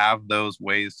even have those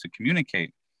ways to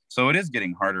communicate. So it is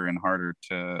getting harder and harder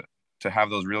to have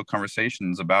those real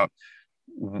conversations about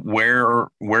where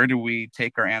do we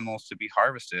take our animals to be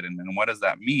harvested, and what does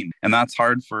that mean? And that's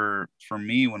hard for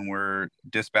me when we're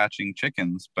dispatching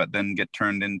chickens, but then get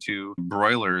turned into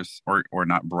broilers, or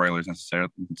not broilers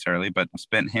necessarily, but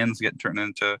spent hens get turned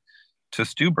into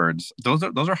stew birds. Those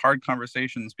are hard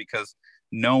conversations, because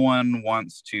no one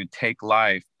wants to take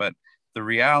life, but the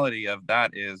reality of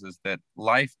that is that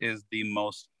life is the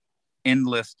most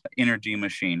endless energy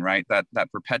machine, right?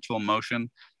 That perpetual motion,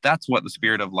 that's what the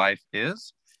spirit of life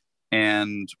is,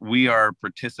 and we are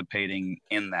participating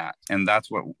in that, and that's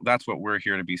what we're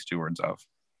here to be stewards of.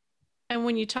 And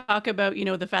when you talk about,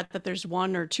 the fact that there's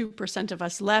 1 or 2% of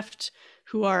us left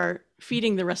who are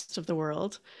feeding the rest of the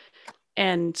world,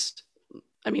 and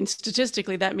I mean,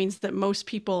 statistically, that means that most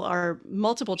people are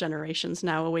multiple generations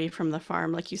now away from the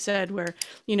farm, like you said, where,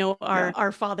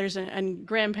 our fathers and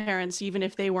grandparents, even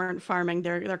if they weren't farming,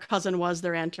 their cousin was,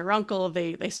 their aunt or uncle,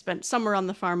 they spent summer on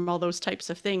the farm, all those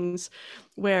types of things,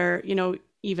 where,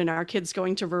 even our kids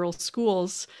going to rural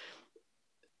schools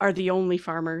are the only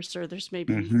farmers, or there's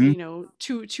maybe,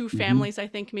 two families, I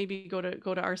think, maybe go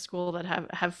to our school that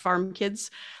have farm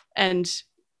kids, and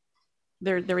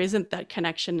there isn't that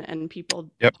connection. And people,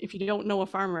 if you don't know a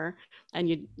farmer and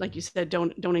you, like you said,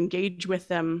 don't engage with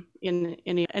them in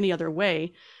any other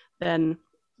way, then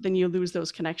you lose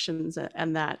those connections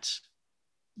and that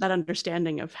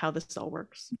understanding of how this all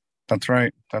works. That's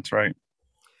right.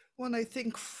 Well, and I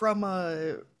think from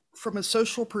a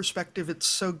social perspective, it's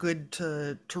so good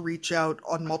to reach out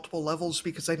on multiple levels,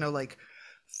 because I know, like,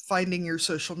 finding your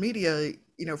social media,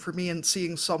 for me, and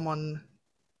seeing someone's,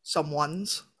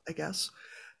 I guess,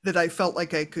 that I felt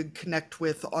like I could connect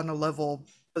with on a level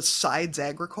besides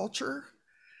agriculture,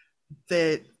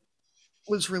 that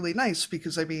was really nice,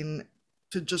 because I mean,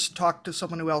 to just talk to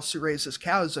someone who raises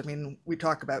cows, I mean, we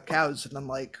talk about cows and I'm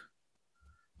like,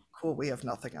 cool, we have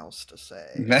nothing else to say.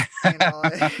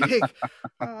 Like,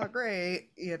 oh, great,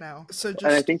 So just,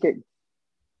 and I think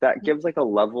that gives like a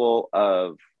level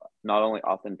of not only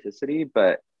authenticity,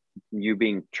 but you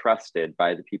being trusted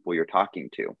by the people you're talking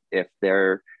to, if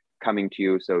they're coming to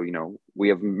you. So, we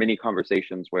have many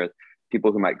conversations with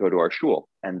people who might go to our shul,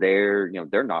 and they're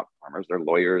not farmers, they're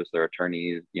lawyers, they're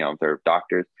attorneys, they're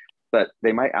doctors, but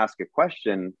they might ask a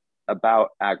question about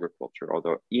agriculture, or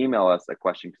they'll email us a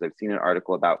question because they've seen an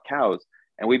article about cows,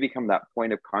 and we become that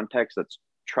point of context that's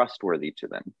trustworthy to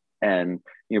them. And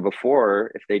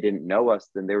before, if they didn't know us,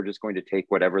 then they were just going to take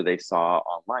whatever they saw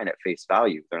online at face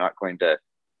value. They're not going to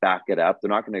back it up. They're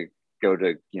not going to go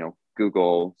to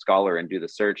Google Scholar and do the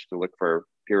search to look for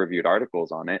peer-reviewed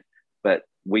articles on it. But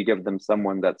we give them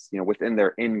someone that's within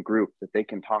their in group that they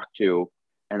can talk to,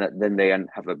 and that then they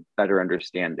have a better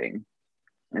understanding.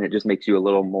 And it just makes you a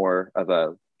little more of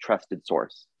a trusted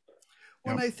source.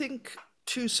 Well, and I think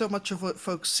too, so much of what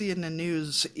folks see in the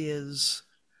news is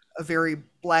a very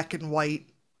black and white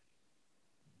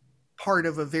part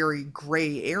of a very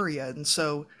gray area. And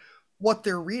so what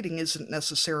they're reading isn't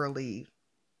necessarily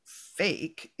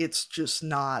fake. It's just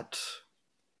not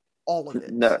all of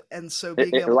it. No, and so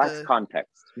it lacks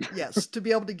context. Yes, to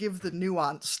be able to give the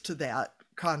nuance to that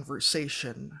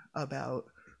conversation about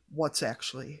what's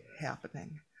actually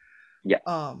happening. Yeah.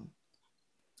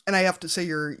 And I have to say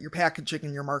your packaging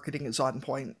and your marketing is on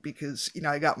point, because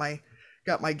I got my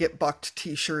Get Bucked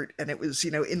t-shirt, and it was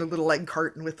in a little egg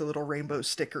carton with a little rainbow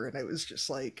sticker, and it was just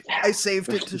like, I saved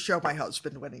it to show my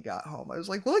husband when he got home. I was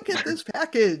like, look at this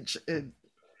package. And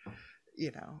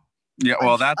yeah,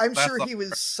 well, I'm that's sure he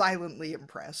was silently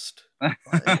impressed.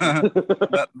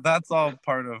 That's all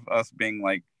part of us being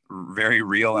like very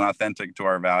real and authentic to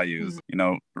our values.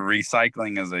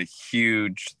 Recycling is a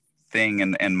huge thing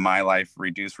in my life.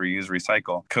 Reduce, reuse,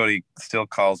 recycle. Cody still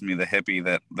calls me the hippie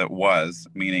that was,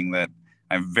 meaning that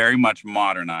I'm very much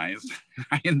modernized.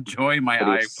 I enjoy my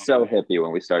iPhone. So hippie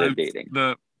when we started dating.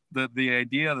 The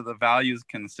idea that the values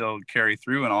can still carry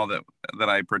through and all that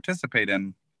I participate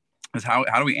in is how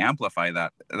do we amplify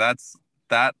that?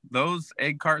 Those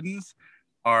egg cartons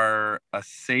are a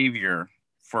savior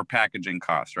for packaging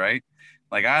costs, right?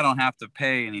 Like, I don't have to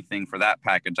pay anything for that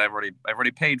package. I've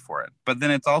already paid for it. But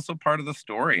then it's also part of the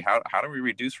story. How do we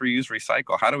reduce, reuse,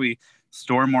 recycle? How do we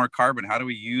store more carbon? How do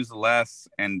we use less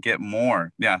and get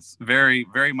more? Yes, very,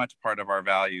 very much part of our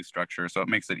value structure. So it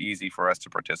makes it easy for us to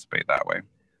participate that way.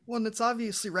 Well, and it's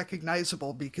obviously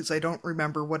recognizable, because I don't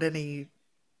remember what any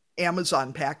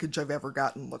Amazon package I've ever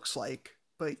gotten looks like.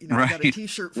 But I got a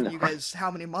t-shirt from you guys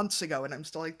how many months ago, and I'm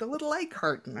still like, the little egg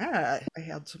carton. I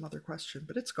had some other question,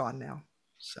 but it's gone now.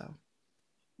 So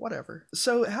whatever.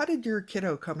 So how did your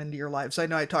kiddo come into your lives? I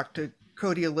know I talked to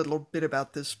Cody a little bit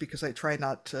about this, because I try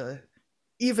not to,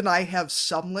 even I have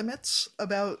some limits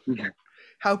about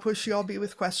how pushy I'll be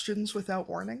with questions without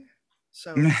warning.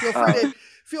 So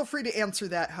feel free to answer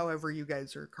that however you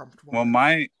guys are comfortable. Well,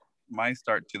 my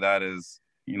start to that is,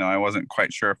 I wasn't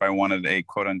quite sure if I wanted a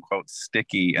quote unquote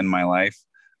sticky in my life,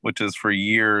 which is for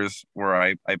years where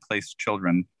I placed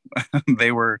children.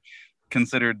 They were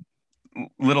considered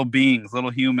little beings, little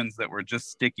humans that were just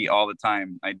sticky all the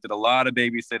time. I did a lot of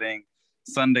babysitting,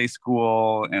 Sunday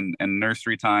school, and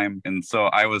nursery time. And so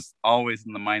I was always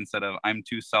in the mindset of, I'm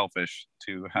too selfish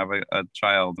to have a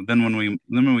child. Then when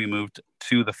we moved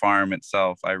to the farm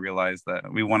itself, I realized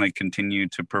that we want to continue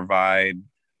to provide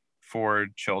for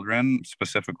children,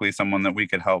 specifically someone that we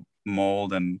could help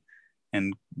mold and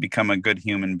become a good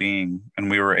human being.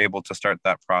 And we were able to start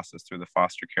that process through the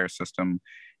foster care system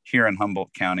here in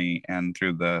Humboldt County and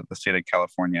through the state of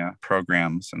California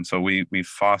programs. And so we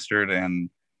fostered and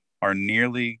are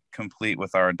nearly complete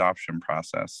with our adoption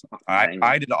process.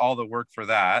 I did all the work for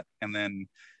that. And then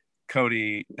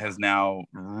Cody has now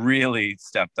really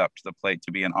stepped up to the plate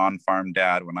to be an on-farm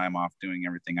dad when I'm off doing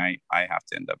everything I have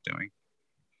to end up doing.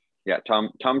 Yeah,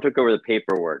 Tom took over the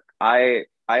paperwork. I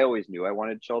always knew I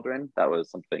wanted children. That was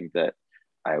something that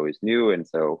I always knew. And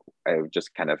so I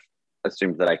just kind of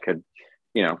assumed that I could,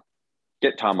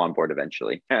 get Tom on board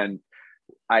eventually. And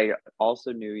I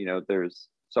also knew, there's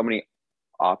so many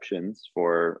options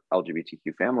for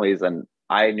LGBTQ families. And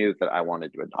I knew that I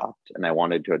wanted to adopt, and I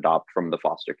wanted to adopt from the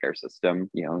foster care system.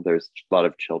 There's a lot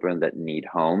of children that need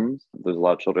homes. There's a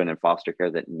lot of children in foster care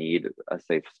that need a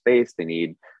safe space. They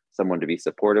need someone to be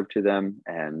supportive to them.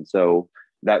 And so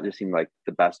that just seemed like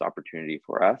the best opportunity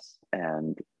for us.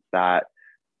 And that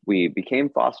we became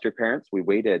foster parents. We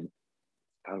waited,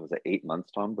 was it 8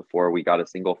 months, Tom, before we got a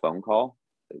single phone call?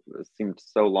 It seemed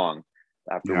so long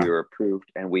after we were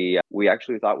approved. And we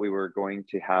actually thought we were going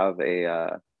to have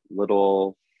a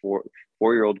little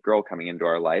four-year-old girl coming into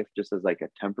our life just as like a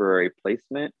temporary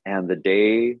placement. And the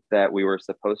day that we were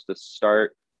supposed to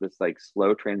start this like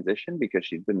slow transition, because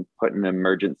she'd been put in an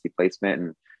emergency placement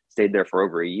and stayed there for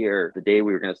over a year, the day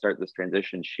we were going to start this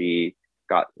transition, she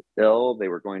got ill. They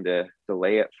were going to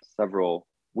delay it for several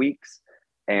weeks.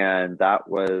 And that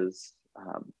was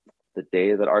the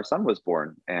day that our son was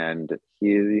born. And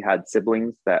he had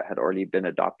siblings that had already been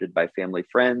adopted by family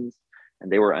friends.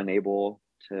 and they were unable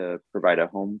to provide a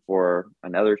home for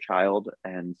another child.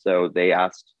 And so they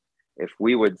asked if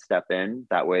we would step in.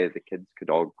 That way the kids could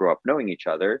all grow up knowing each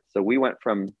other. So we went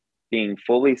from being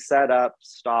fully set up,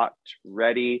 stocked,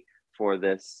 ready for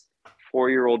this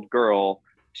 4-year-old girl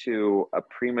to a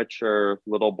premature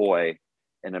little boy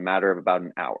in a matter of about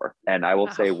an hour. And I will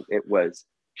say it was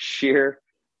sheer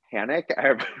panic. I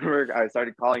remember I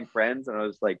started calling friends, and I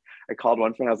was like, I called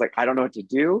one friend, I was like, I don't know what to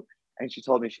do. And she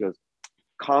told me, she goes,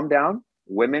 calm down.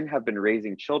 Women have been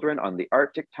raising children on the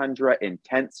Arctic tundra in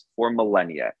tents for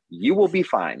millennia. You will be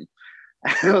fine.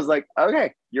 And I was like,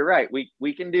 okay, you're right.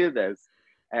 We can do this.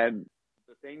 And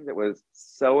the thing that was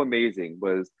so amazing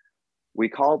was we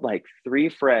called like 3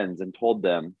 friends and told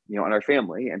them, in our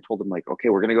family, and told them like, okay,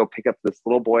 we're going to go pick up this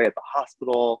little boy at the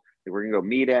hospital. We're going to go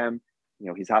meet him.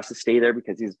 He has to stay there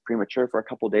because he's premature for a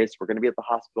couple of days. So we're going to be at the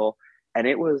hospital. And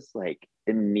it was like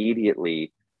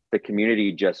immediately the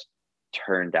community just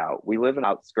turned out. We live in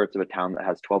outskirts of a town that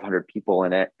has 1,200 people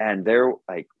in it. And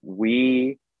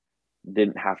we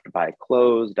didn't have to buy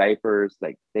clothes, diapers.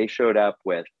 Like, they showed up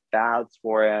with baths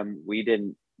for him. We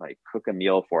didn't cook a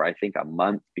meal for, I think, a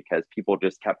month, because people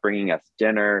just kept bringing us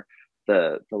dinner.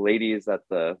 The ladies at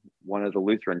one of the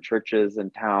Lutheran churches in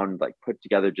town put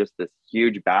together just this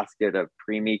huge basket of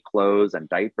preemie clothes and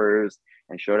diapers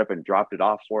and showed up and dropped it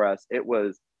off for us. It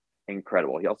was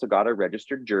incredible. He also got a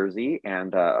registered jersey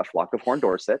and a flock of horned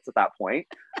Dorsets at that point,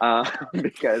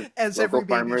 because as every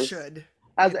baby should.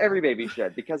 As every baby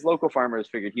should, because local farmers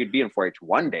figured he'd be in 4-H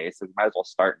one day, so we might as well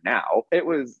start now. It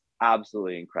was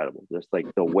absolutely incredible, just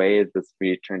the way this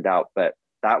community turned out. But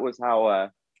that was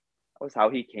how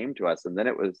he came to us. And then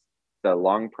it was the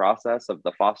long process of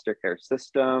the foster care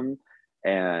system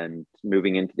and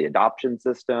moving into the adoption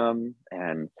system.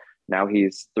 And now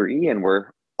he's 3 and we're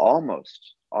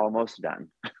almost done.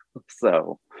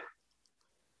 So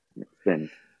it's been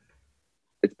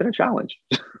a challenge.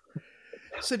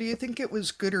 So do you think it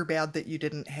was good or bad that you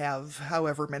didn't have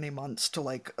however many months to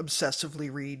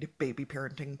obsessively read baby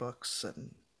parenting books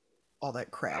and all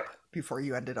that crap before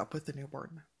you ended up with the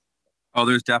newborn? Oh,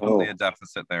 there's definitely a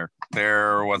deficit there.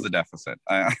 There was a deficit.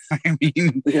 I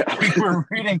mean, yeah.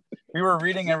 we were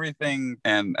reading everything,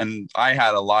 and I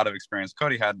had a lot of experience.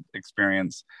 Cody had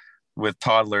experience with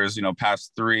toddlers,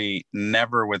 past 3,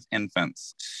 never with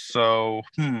infants. So,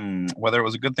 whether it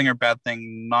was a good thing or bad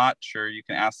thing, not sure. You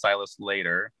can ask Silas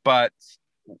later. But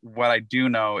what I do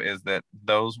know is that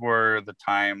those were the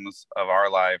times of our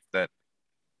life that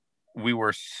we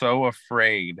were so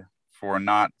afraid for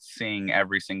not seeing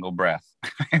every single breath.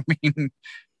 I mean,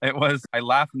 I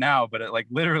laugh now, but it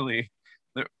literally,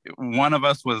 one of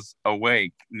us was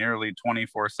awake nearly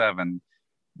 24/7,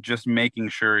 just making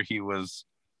sure he was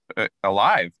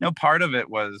alive. Part of it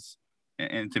was,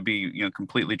 and to be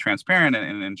completely transparent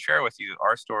and share with you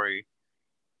our story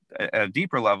at a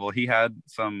deeper level, he had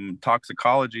some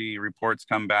toxicology reports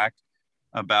come back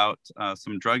about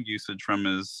some drug usage from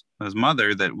his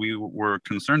mother that we were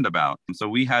concerned about. And so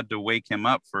we had to wake him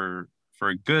up for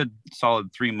a good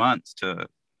solid 3 months to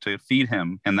feed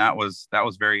him. And that was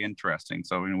very interesting.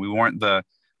 So we weren't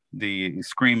the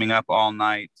screaming up all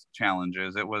night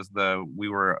challenges. It was we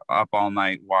were up all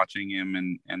night watching him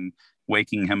and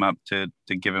waking him up to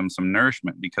give him some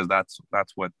nourishment, because that's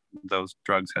what those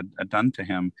drugs had done to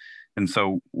him. And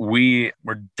so we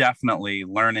were definitely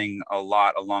learning a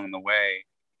lot along the way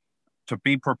to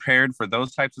be prepared for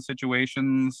those types of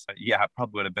situations. Yeah, it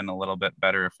probably would have been a little bit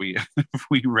better if we if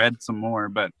we read some more,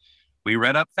 but we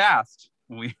read up fast.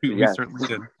 We certainly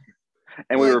did.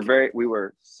 And we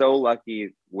were so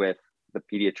lucky with the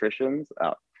pediatricians.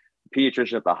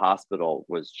 Pediatrician at the hospital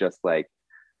was just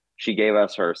she gave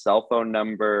us her cell phone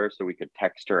number so we could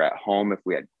text her at home if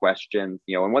we had questions,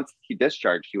 and once he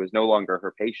discharged, he was no longer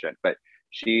her patient, but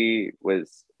she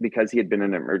was, because he had been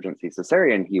an emergency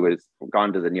cesarean, he was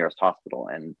gone to the nearest hospital,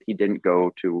 and he didn't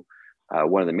go to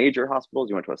one of the major hospitals.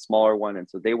 He went to a smaller one. And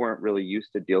so they weren't really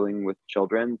used to dealing with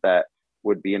children that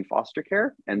would be in foster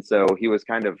care. And so he was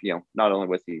kind of, not only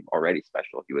was he already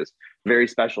special, he was very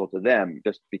special to them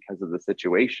just because of the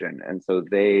situation. And so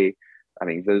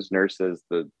those nurses,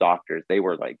 the doctors, they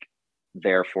were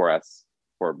there for us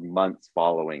for months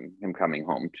following him coming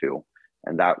home too.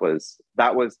 And that was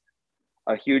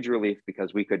a huge relief,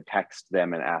 because we could text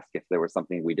them and ask if there was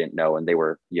something we didn't know, and they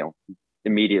were,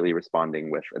 immediately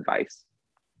responding with advice.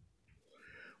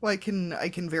 Well, I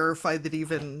can verify that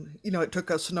even, it took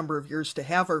us a number of years to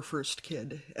have our first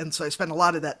kid. And so I spent a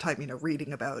lot of that time,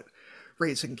 reading about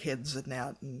raising kids and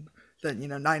that, and then,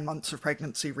 9 months of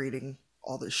pregnancy reading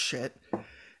all this shit.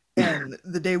 And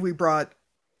the day we brought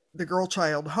the girl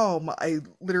child home, I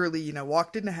literally,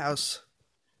 walked in the house,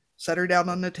 set her down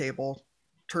on the table,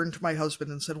 turned to my husband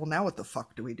and said, well, now what the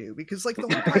fuck do we do? Because like the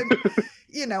whole time,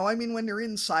 I mean, when you're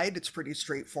inside, it's pretty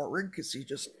straightforward because you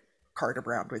just cart them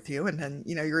around with you. And then,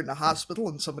 you're in the hospital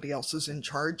and somebody else is in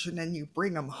charge. And then you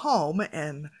bring them home.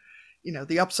 And,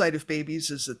 the upside of babies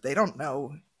is that they don't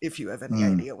know if you have any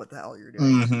idea what the hell you're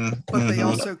doing. But they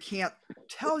also can't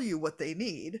tell you what they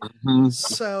need.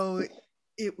 So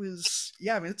it was,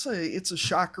 I mean, it's a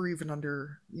shocker even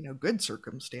under, good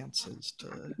circumstances.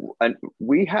 And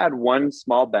we had one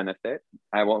small benefit.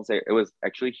 I won't say it was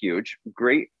actually huge.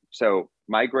 Great. So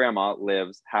my grandma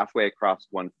lives halfway across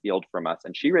one field from us,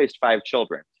 and she raised 5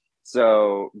 children.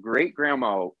 So great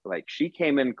grandma, like she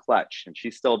came in clutch, and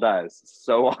she still does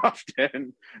so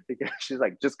often, because she's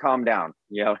like, just calm down,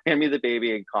 hand me the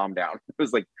baby and calm down. It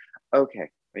was like, okay,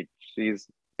 like she's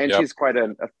quite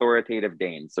an authoritative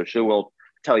Dane. So she will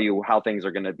tell you how things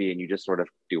are going to be, and you just sort of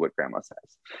do what grandma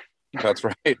says. That's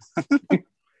right.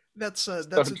 That's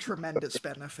a tremendous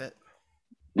benefit.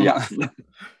 Yeah.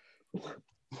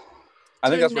 I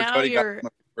think that's where Cody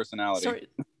got personality.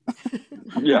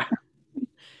 Yeah.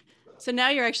 So now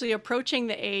you're actually approaching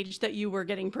the age that you were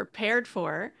getting prepared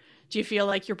for. Do you feel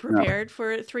like you're prepared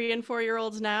for 3 and 4 year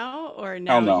olds now, or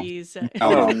now he's?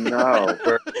 Oh no,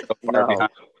 we're so far behind.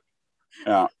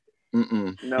 Yeah.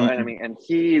 No, and I mean, and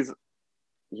he's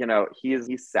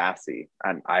sassy,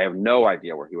 and I have no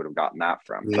idea where he would have gotten that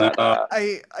from. But,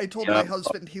 I told my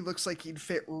husband he looks like he'd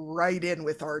fit right in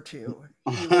with R2.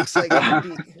 He looks like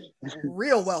he'd be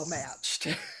real well matched.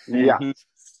 Yeah.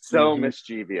 So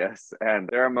mischievous. And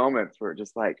there are moments where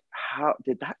just like, how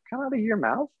did that come out of your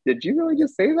mouth? Did you really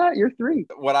just say that? You're 3.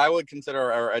 What I would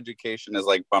consider our education is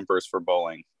like bumpers for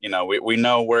bowling. We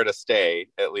know where to stay,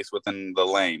 at least within the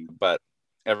lane, but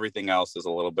everything else is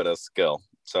a little bit of skill.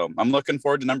 So I'm looking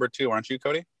forward to number 2, aren't you,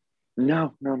 Cody?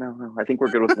 No. I think we're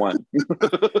good with 1.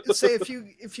 Say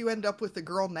if you end up with a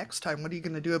girl next time, what are you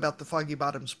going to do about the Foggy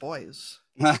Bottoms boys?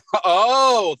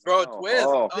 Throw a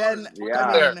twist. Then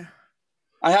yeah.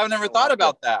 I haven't ever thought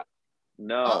about that.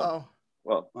 No. Uh-oh.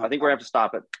 Well, I think we're going to have to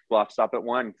stop it. We'll have to stop at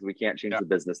 1 because we can't change the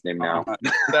business name now.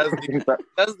 That's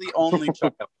the only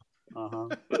chuck up.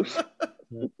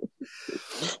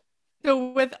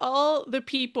 So with all the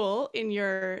people in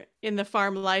the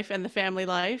farm life and the family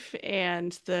life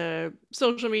and the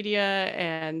social media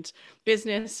and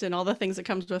business and all the things that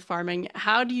comes with farming,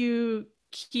 how do you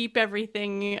keep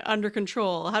everything under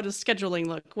control? How does scheduling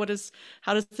look?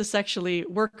 How does this actually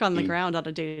work on the ground on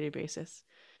a day-to-day basis?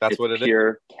 It's what it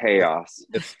pure chaos.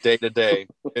 It's day to day.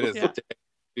 It is day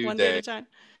to one day at a time.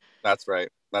 That's right.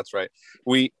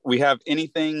 We have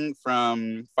anything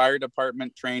from fire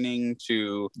department training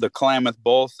to the Klamath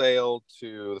Bull Sale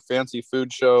to the fancy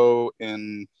food show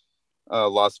in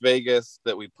Las Vegas,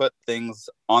 that we put things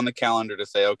on the calendar to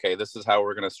say, okay, this is how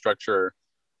we're going to structure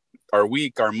our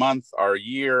week, our month, our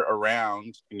year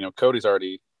around. Cody's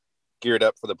already geared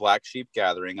up for the Black Sheep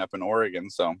gathering up in Oregon.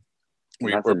 So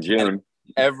we're in June.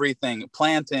 Everything,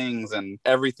 plantings and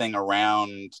everything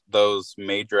around those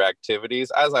major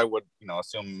activities, as I would,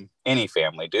 assume any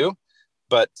family do.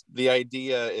 But the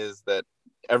idea is that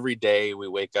every day we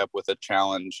wake up with a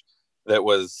challenge that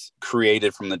was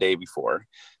created from the day before.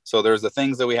 So there's the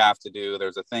things that we have to do.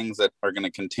 There's the things that are going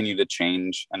to continue to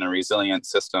change, and a resilient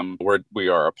system we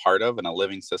are a part of, and a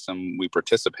living system we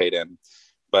participate in.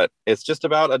 But it's just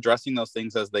about addressing those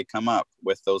things as they come up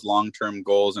with those long-term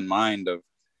goals in mind of,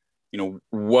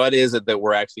 what is it that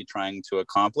we're actually trying to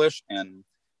accomplish, and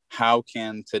how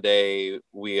can today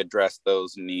we address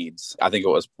those needs? I think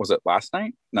was it last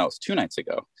night? No, it was 2 nights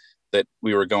ago that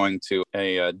we were going to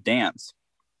a dance,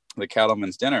 the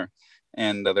Cattleman's Dinner,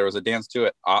 and there was a dance to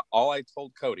it. All I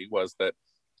told Cody was that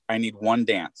I need one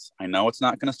dance. I know it's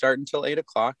not going to start until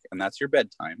 8:00, and that's your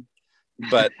bedtime,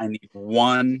 but I need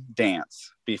one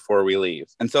dance before we leave.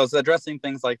 And so it's addressing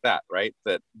things like that, right?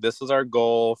 That this is our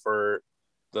goal for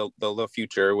the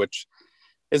future, which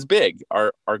is big.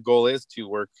 Our goal is to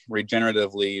work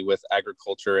regeneratively with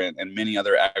agriculture and many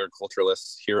other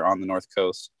agriculturalists here on the North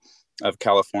Coast of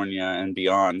California and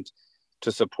beyond,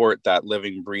 to support that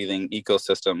living, breathing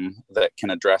ecosystem that can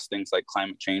address things like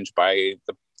climate change by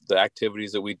the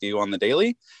activities that we do on the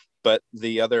daily. But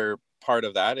the other part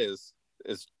of that is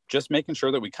just making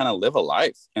sure that we kind of live a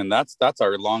life. And that's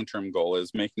our long-term goal,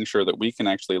 is making sure that we can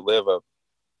actually live a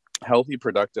healthy,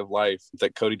 productive life,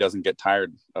 that Cody doesn't get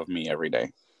tired of me every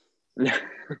day.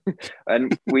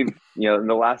 And we've, in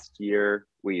the last year,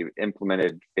 we've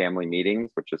implemented family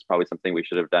meetings, which is probably something we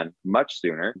should have done much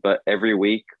sooner. But every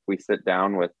week we sit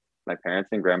down with my parents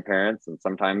and grandparents, and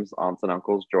sometimes aunts and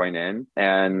uncles join in,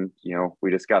 and we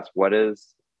discuss what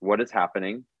is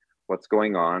happening, what's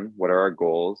going on, what are our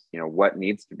goals, what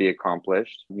needs to be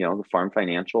accomplished, the farm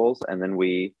financials, and then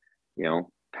we,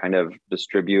 kind of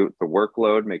distribute the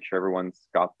workload, make sure everyone's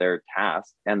got their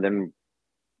task. And then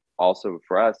also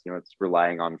for us, it's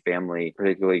relying on family,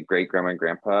 particularly great grandma and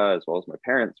grandpa, as well as my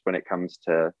parents, when it comes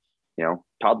to,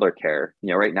 toddler care.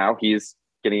 Right now he's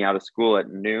getting out of school at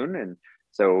noon. And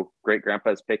so great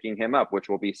grandpa is picking him up, which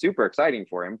will be super exciting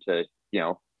for him to,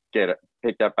 get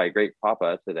picked up by great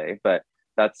papa today. But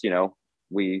that's,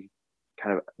 we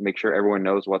kind of make sure everyone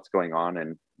knows what's going on,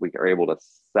 and we are able to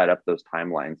set up those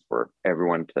timelines for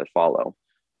everyone to follow.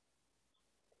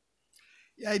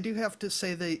 Yeah, I do have to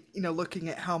say that, looking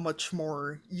at how much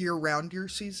more year-round your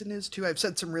season is too, I've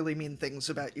said some really mean things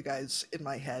about you guys in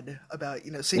my head about,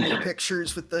 seeing your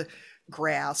pictures with the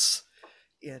grass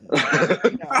in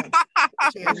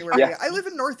January. Yeah. I live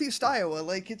in Northeast Iowa.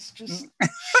 Like, it's just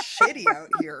shitty out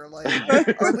here. Like,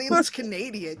 Arlene's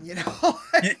Canadian,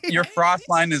 Your frost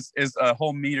line is a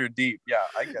whole meter deep. Yeah,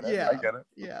 I get it. Yeah. I get it.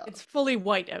 Yeah. It's fully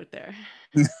white out there.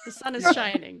 The sun is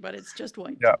shining, but it's just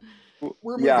white. Yeah.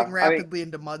 We're moving rapidly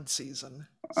into mud season.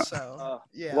 So,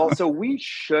 yeah. Well, so we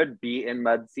should be in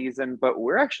mud season, but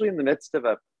we're actually in the midst of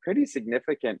a pretty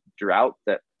significant drought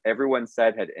that everyone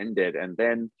said had ended. And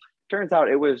then turns out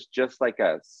it was just like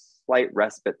a slight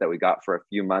respite that we got for a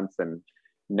few months. And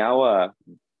now,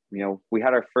 we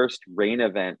had our first rain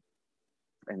event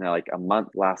in like a month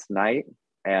last night,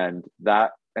 and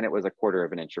it was a quarter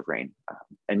of an inch of rain.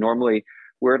 And normally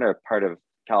we're in a part of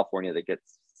California that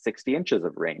gets 60 inches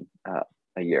of rain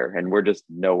a year, and we're just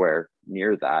nowhere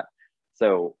near that.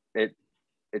 So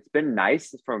it's been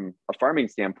nice from a farming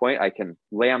standpoint. I'm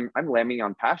lambing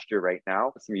on pasture right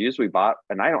now. Some ewes we bought,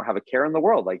 and I don't have a care in the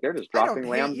world. Like, they're just dropping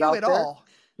lambs out at there. All.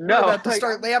 No, we're about to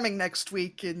start lambing next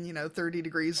week in 30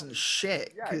 degrees and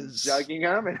shit. Yeah, jugging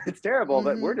them, and it's terrible.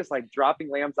 But we're just like dropping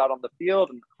lambs out on the field,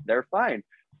 and they're fine.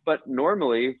 But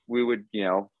normally we would,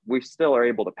 we still are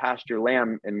able to pasture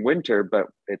lamb in winter, but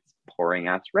it's pouring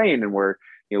ass rain, and we're,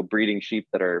 breeding sheep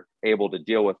that are able to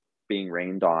deal with being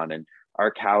rained on. And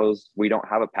our cows, we don't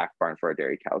have a pack barn for our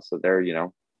dairy cows. So they're,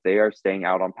 they are staying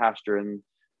out on pasture in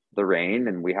the rain,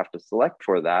 and we have to select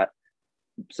for that.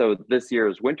 So this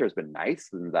year's winter has been nice,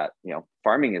 and that,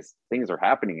 things are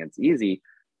happening. It's easy,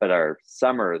 but our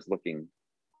summer is looking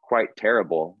quite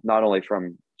terrible, not only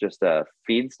from just a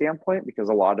feed standpoint, because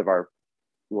a lot of our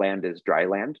land is dry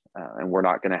land, and we're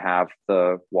not going to have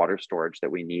the water storage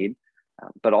that we need,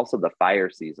 but also the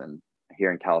fire season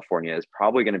here in California is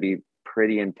probably going to be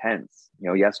pretty intense.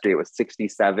 Yesterday it was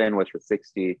 67, which was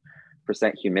 60%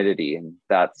 humidity, and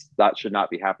that should not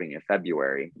be happening in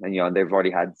February. And they've already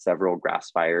had several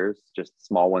grass fires, just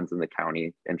small ones in the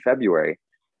county in February.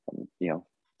 And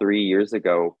 3 years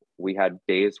ago we had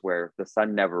days where the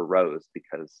sun never rose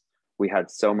because we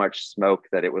had so much smoke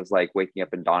that it was like waking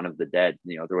up in Dawn of the Dead.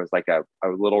 There was like a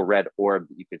little red orb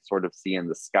that you could sort of see in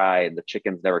the sky, and the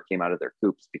chickens never came out of their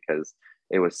coops because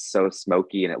it was so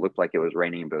smoky, and it looked like it was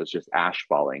raining, but it was just ash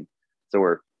falling. So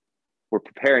we're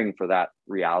preparing for that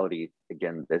reality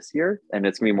again this year, and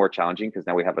it's gonna be more challenging because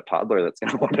now we have a toddler that's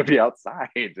gonna want to be outside,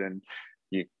 and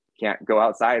you can't go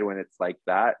outside when it's like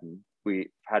that. And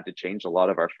we had to change a lot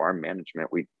of our farm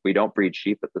management. We don't breed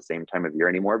sheep at the same time of year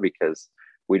anymore, because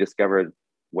we discovered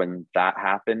when that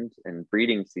happened in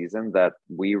breeding season that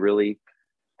we really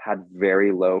had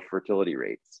very low fertility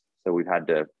rates. So we've had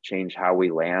to change how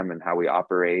we lamb and how we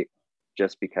operate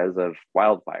just because of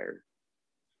wildfire.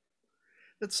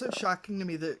 That's so shocking to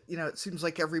me that, it seems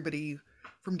like everybody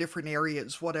from different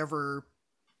areas, whatever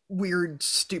weird,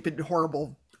 stupid,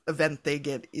 horrible event they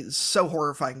get is so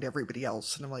horrifying to everybody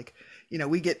else. And I'm like,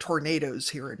 we get tornadoes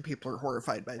here and people are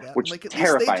horrified by that. Which like, at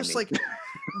least they just me. Like,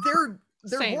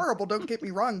 they're horrible, don't get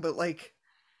me wrong, but like,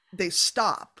 they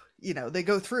stop, they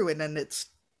go through and then it's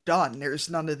done. There's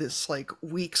none of this like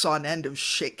weeks on end of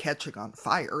shit catching on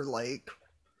fire. Like,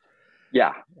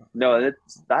 yeah, no,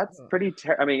 that's pretty,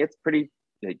 it's pretty,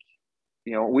 like,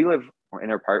 we live in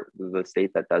a part of the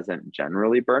state that doesn't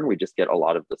generally burn. We just get a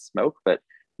lot of the smoke, but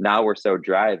now we're so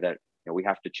dry that we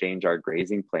have to change our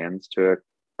grazing plans to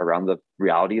around the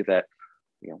reality that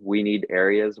we need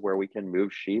areas where we can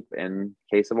move sheep in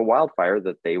case of a wildfire,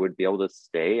 that they would be able to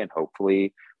stay and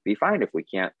hopefully be fine. If we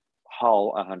can't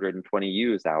haul 120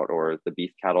 ewes out, or the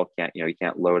beef cattle can't, you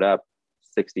can't load up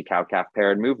 60 cow calf pair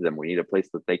and move them. We need a place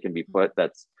that they can be put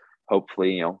that's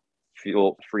hopefully,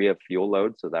 fuel free of fuel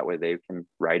load, so that way they can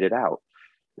ride it out.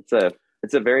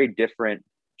 It's a very different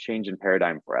change in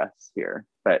paradigm for us here.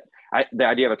 But the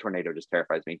idea of a tornado just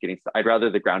terrifies me. I'd rather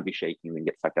the ground be shaking than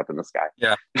get sucked up in the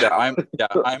sky.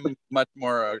 I'm much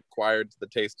more acquired to the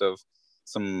taste of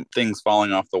some things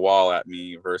falling off the wall at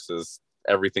me versus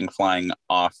everything flying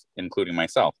off, including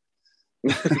myself.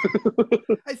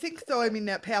 I think, though, I mean,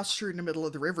 that pasture in the middle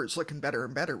of the river is looking better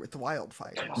and better with the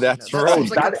wildfires. That's that right. seems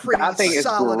like That- a pretty that thing is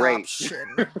solid great. option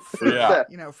for, Yeah.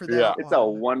 for that It's one. a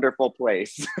wonderful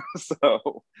place.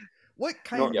 So What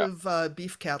kind Yeah. of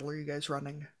beef cattle are you guys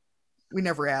running? We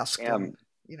never asked. And,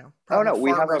 oh probably no, we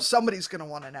have farmers, somebody's going to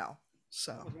want to know.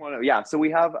 So yeah, so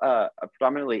we have a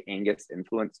predominantly Angus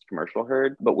influenced commercial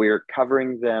herd, but we're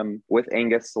covering them with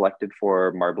Angus selected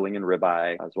for marbling and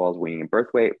ribeye, as well as weaning and birth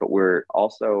weight. But we're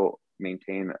also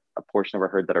maintain a portion of our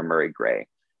herd that are Murray Grey,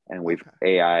 and we've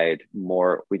AI'd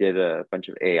more. We did a bunch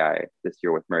of AI this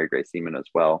year with Murray Grey semen as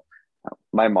well.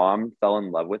 My mom fell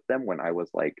in love with them when I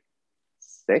was like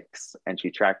 6, and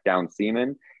she tracked down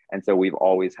semen. And so we've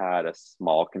always had a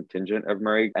small contingent of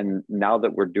Murray. And now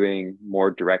that we're doing more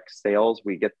direct sales,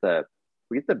 we get the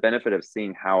benefit of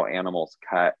seeing how animals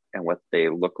cut and what they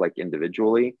look like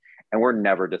individually. And we're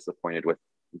never disappointed with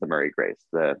the Murray Greys.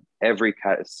 Every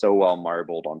cut is so well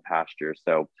marbled on pasture.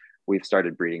 So we've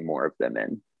started breeding more of them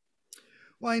in.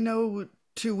 Well, I know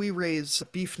too, we raise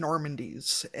beef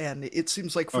Normandies, and it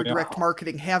seems like for direct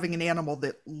marketing, having an animal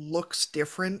that looks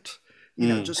different,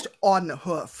 just on the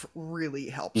hoof really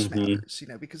helps matters,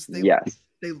 because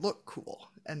they look cool,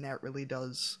 and that really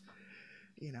does,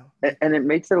 and it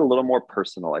makes it a little more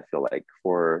personal, I feel like,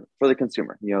 for the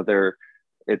consumer.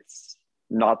 It's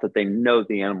not that they know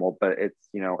the animal, but it's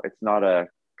not a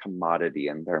commodity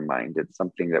in their mind. It's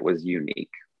something that was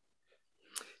unique.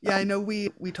 Yeah, I know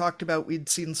we talked about, we'd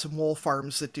seen some wool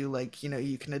farms that do like,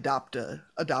 you can adopt a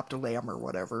lamb or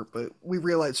whatever, but we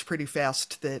realized pretty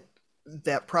fast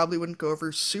that probably wouldn't go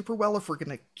over super well if we're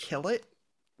going to kill it.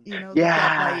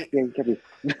 That might,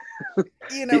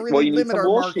 really limit our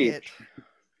market.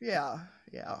 Yeah.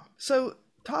 So,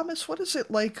 Thomas, what is it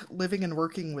like living and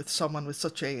working with someone with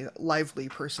such a lively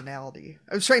personality?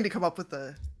 I was trying to come up with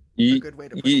a good way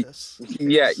to put this.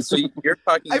 Yeah, so you're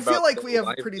talking about... I feel like we have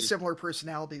pretty similar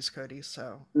personalities, Cody,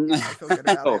 so I feel good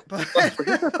about it. But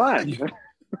these are fun.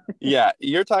 Yeah,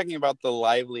 you're talking about the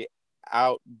lively,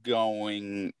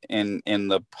 outgoing in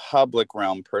the public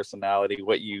realm personality.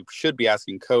 What you should be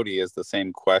asking Cody is the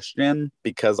same question,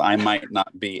 because I might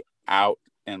not be out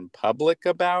in public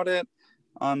about it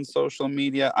on social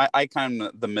media. I kind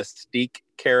of the mystique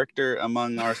character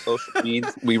among our social needs.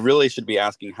 We really should be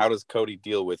asking, how does Cody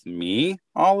deal with me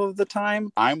all of the time?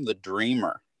 I'm the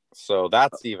dreamer, so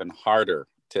that's even harder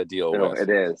to deal with. It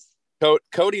is.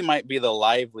 Cody might be the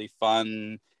lively,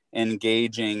 fun,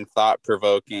 engaging,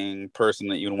 thought-provoking person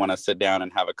that you'd want to sit down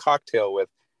and have a cocktail with.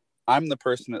 I'm the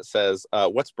person that says,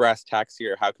 what's brass tacks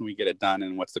here? How can we get it done?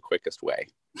 And what's the quickest way?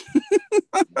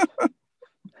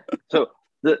 So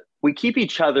we keep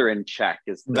each other in check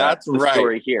is the right.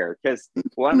 Story here. Because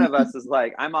one of us is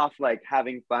like, I'm off like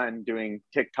having fun doing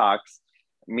TikToks.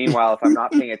 Meanwhile, if I'm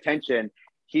not paying attention,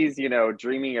 he's,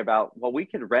 dreaming about, well, we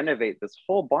could renovate this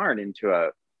whole barn into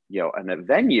a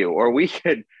venue, or we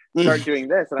could start doing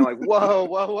this. And I'm like,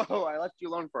 whoa, I left you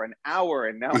alone for an hour,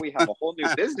 and now we have a whole new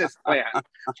business plan.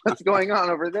 What's going on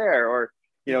over there? Or,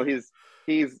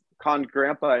 he's conned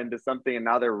grandpa into something, and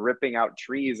now they're ripping out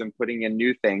trees and putting in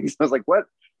new things. I was like,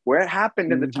 where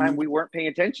happened at the time we weren't paying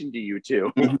attention to you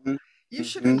two? You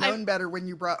should have known better when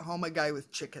you brought home a guy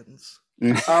with chickens.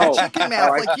 Oh, chicken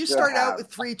math. Like, you start out with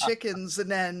 3 chickens, and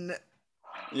then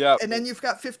and then you've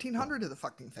got 1,500 of the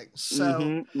fucking things.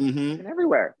 So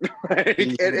everywhere.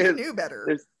 You knew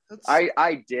better.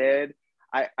 I did.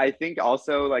 I think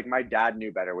also, like, my dad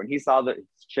knew better. When he saw the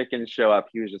chickens show up,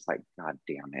 he was just like, God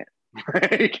damn it.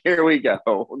 Here we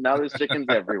go. Now there's chickens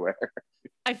everywhere.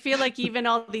 I feel like even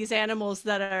all these animals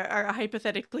that are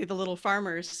hypothetically the little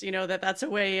farmers, that's a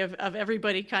way of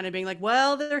everybody kind of being like,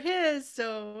 well, they're his,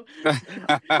 so.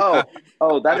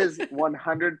 that is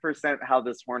 100% how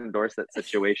this Horn Dorset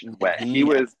situation went. He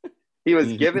was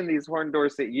given these Horn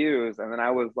Dorset ewes, and then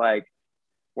I was like,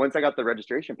 once I got the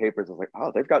registration papers, I was like,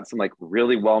 oh, they've got some like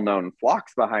really well-known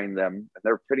flocks behind them, and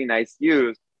they're pretty nice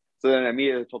ewes. So then I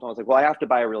immediately told him, I was like, well, I have to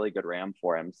buy a really good ram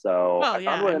for him. So I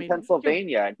found one in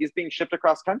Pennsylvania, and he's being shipped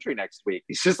across country next week.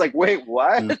 He's just like, wait,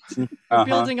 what?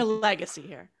 Building a legacy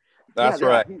here. That's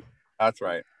right. That's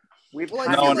right. We've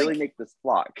had to really make this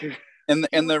flock. And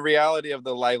the reality of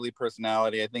the lively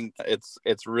personality, I think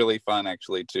it's really fun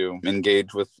actually to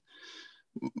engage with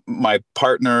my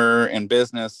partner in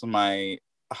business, my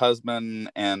husband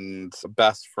and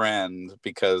best friend,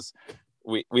 because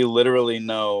we literally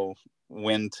know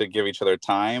when to give each other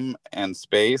time and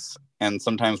space, and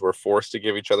sometimes we're forced to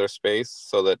give each other space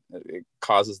so that it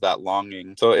causes that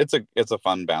longing. So it's a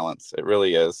fun balance. It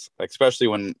really is, especially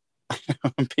when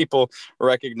people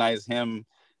recognize him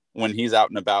when he's out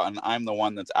and about, and I'm the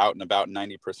one that's out and about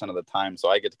 90% of the time, so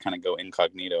I get to kind of go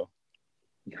incognito.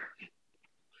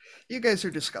 You guys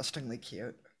are disgustingly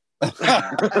cute.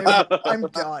 I'm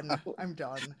done. I'm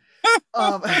done.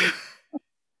 I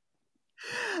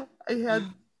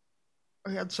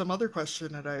had some other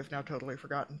question that I've now totally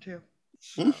forgotten too.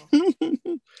 So.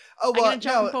 Oh, well, I'm gonna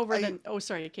jump over then. Oh,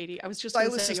 sorry, Katie. I was just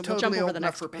Silas is we'll totally jump over old the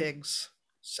enough next for one. pigs.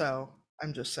 So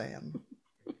I'm just saying,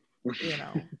 you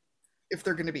know, if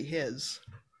they're going to be his.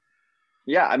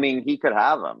 Yeah, I mean, he could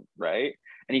have them, right?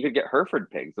 And he could get Hereford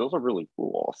pigs. Those are really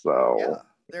cool. So yeah,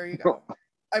 there you go.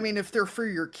 I mean, if they're for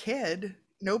your kid,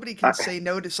 nobody can say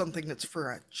no to something that's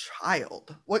for a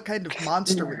child. What kind of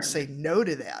monster would say no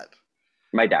to that?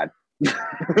 My dad.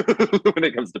 When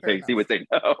it comes to pigs, he would say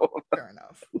no. Fair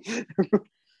enough.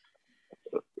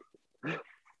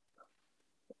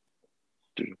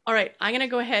 All right, I'm going to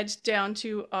go ahead down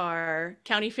to our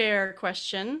county fair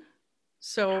question.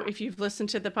 So if you've listened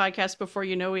to the podcast before,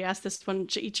 you know we asked this one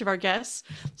to each of our guests.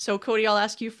 So Cody, I'll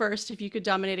ask you first. If you could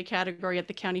dominate a category at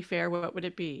the county fair, what would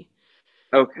it be?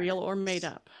 Okay. Real or made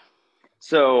up?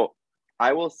 So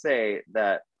I will say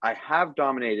that I have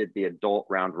dominated the adult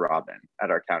round robin at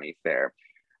our county fair,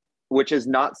 which is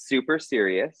not super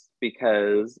serious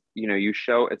because, you know, you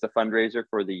show it's a fundraiser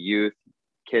for the youth.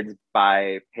 Kids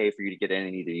pay for you to get in,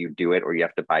 and either you do it or you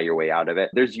have to buy your way out of it.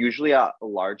 There's usually a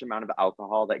large amount of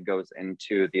alcohol that goes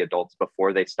into the adults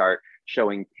before they start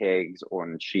showing pigs or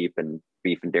sheep and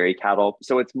beef and dairy cattle.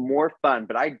 So it's more fun,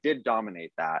 but I did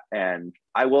dominate that. And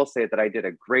I will say that I did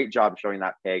a great job showing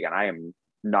that pig, and I am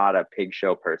not a pig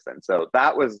show person. So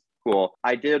that was cool.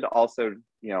 I did also,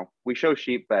 you know, we show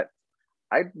sheep, but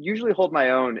I usually hold my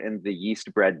own in the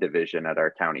yeast bread division at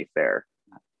our county fair,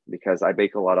 because I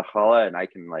bake a lot of challah and I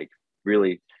can like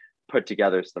really put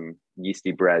together some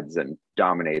yeasty breads and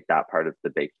dominate that part of the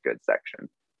baked goods section.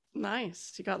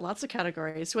 Nice. You got lots of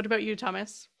categories. What about you,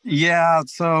 Thomas? Yeah,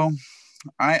 so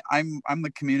I'm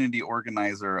the community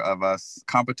organizer of us.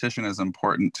 Competition is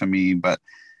important to me, but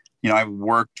you know, I've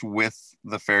worked with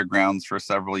the fairgrounds for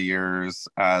several years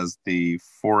as the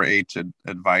 4-H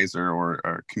advisor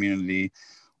or community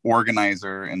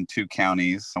organizer in 2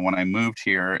 counties when I moved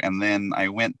here, and then I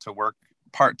went to work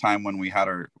part-time when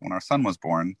our son was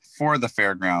born for the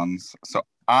fairgrounds. So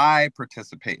I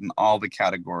participate in all the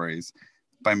categories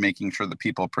by making sure that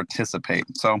people participate.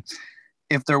 So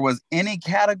if there was any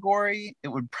category, it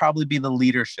would probably be the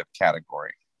leadership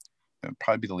category. It would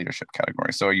probably be the leadership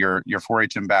category. So your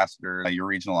 4-H ambassador, your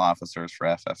regional officers for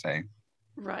FFA.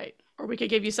 Right. Or we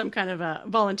could give you some kind of a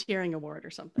volunteering award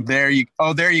or something. There you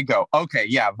go. Okay.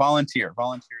 Yeah. Volunteer of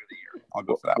the year. I'll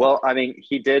go for that. Well, I mean,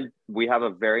 we have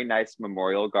a very nice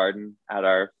memorial garden at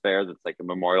our fair that's like a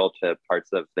memorial to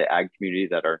parts of the ag community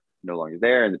that are no longer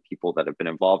there and the people that have been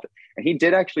involved. And he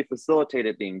did actually facilitate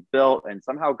it being built and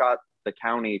somehow got the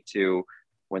county to,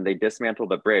 when they dismantled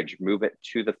the bridge, move it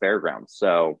to the fairgrounds.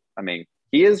 So, I mean,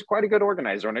 he is quite a good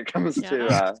organizer when it comes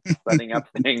to setting up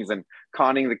things and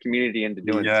conning the community into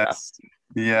doing stuff.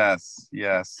 Yes.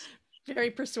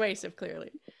 Very persuasive,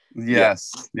 clearly.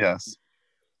 Yes.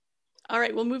 All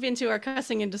right, we'll move into our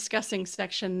cussing and discussing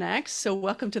section next. So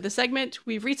welcome to the segment.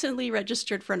 We've recently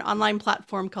registered for an online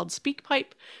platform called SpeakPipe,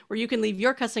 where you can leave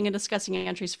your cussing and discussing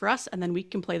entries for us, and then we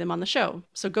can play them on the show.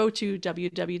 So go to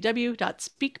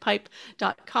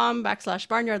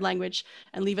www.speakpipe.com/barnyardlanguage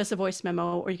and leave us a voice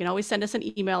memo, or you can always send us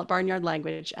an email at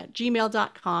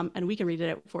barnyardlanguage@gmail.com, and we can read it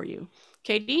out for you.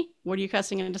 Katie, what are you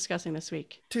cussing and discussing this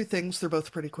week? 2 things, they're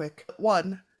both pretty quick.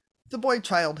 1, the boy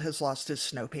child has lost his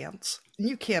snow pants.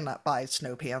 You cannot buy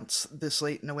snow pants this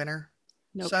late in the winter.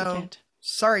 Nope, so, you can't.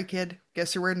 Sorry, kid.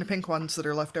 Guess you're wearing the pink ones that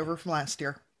are left over from last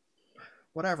year.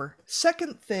 Whatever.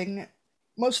 Second thing,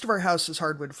 most of our house is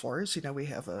hardwood floors. You know, we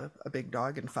have a big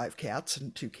dog and 5 cats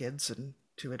and 2 kids and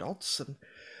 2 adults. And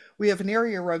we have an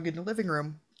area rug in the living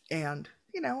room. And,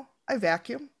 you know, I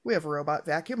vacuum. We have a robot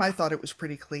vacuum. I thought it was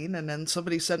pretty clean. And then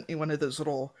somebody sent me one of those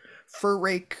little fur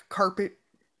rake, carpet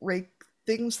rake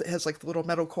things that has like the little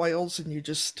metal coils, and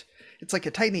it's like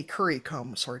a tiny curry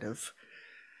comb, sort of.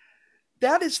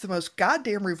 That is the most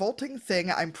goddamn revolting thing.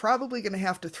 I'm probably going to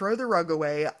have to throw the rug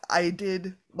away. I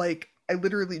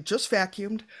literally just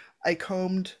vacuumed. I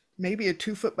combed maybe a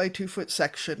 2-foot by 2-foot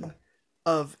section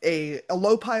of a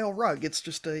low pile rug. It's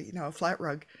just a flat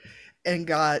rug, and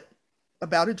got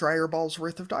about a dryer ball's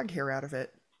worth of dog hair out of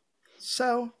it.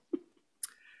 So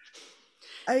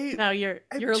now your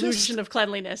illusion of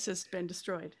cleanliness has been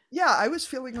destroyed. Yeah, I was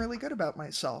feeling really good about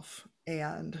myself,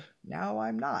 and now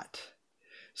I'm not.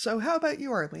 So how about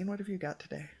you, Arlene? What have you got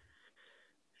today?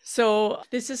 So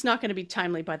this is not going to be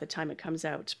timely by the time it comes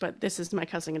out, but this is my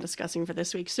cussing and discussing for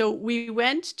this week. So we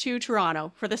went to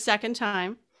Toronto for the second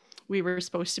time. We were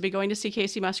supposed to be going to see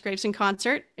Casey Musgraves in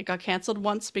concert. It got canceled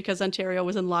once because Ontario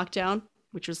was in lockdown,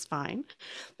 which was fine.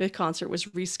 The concert was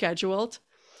rescheduled.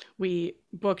 We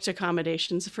booked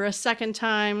accommodations for a second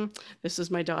time. This was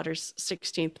my daughter's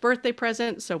 16th birthday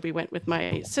present. So we went with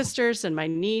my sisters and my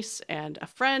niece and a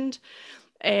friend.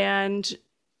 And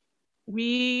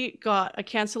we got a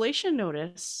cancellation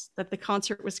notice that the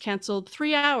concert was canceled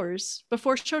 3 hours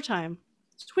before showtime.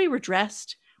 So we were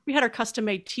dressed. We had our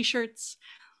custom-made t-shirts.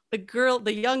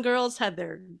 The young girls had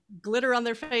their glitter on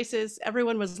their faces.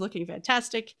 Everyone was looking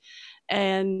fantastic.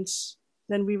 And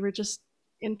then we were just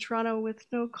in Toronto with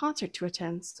no concert to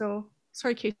attend. So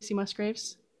sorry, Casey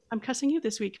Musgraves. I'm cussing you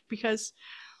this week because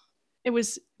it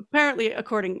was apparently,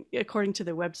 according to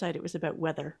the website, it was about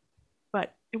weather.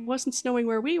 But it wasn't snowing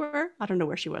where we were. I don't know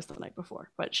where she was the night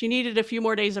before, but she needed a few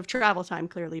more days of travel time,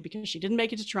 clearly, because she didn't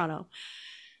make it to Toronto.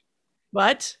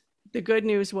 But the good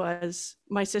news was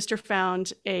my sister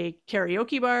found a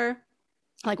karaoke bar,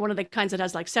 like one of the kinds that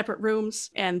has like separate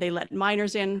rooms, and they let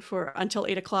minors in for until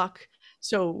 8 o'clock.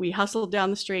 So we hustled down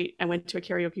the street and went to a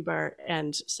karaoke bar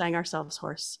and sang ourselves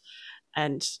hoarse.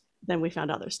 And then we found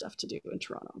other stuff to do in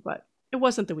Toronto, but it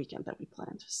wasn't the weekend that we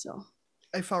planned. So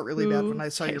I felt really bad when I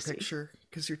saw your Casey. picture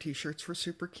because your t-shirts were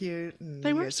super cute and They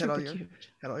you were guys super had cute.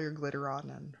 all your glitter on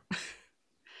and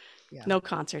yeah. No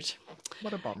concert.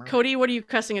 What a bummer. Cody, what are you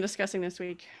cussing and discussing this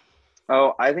week?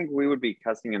 Oh, I think we would be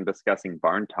cussing and discussing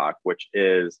barn talk, which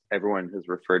is everyone has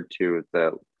referred to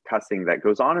the cussing that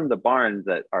goes on in the barn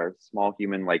that our small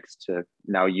human likes to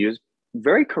now use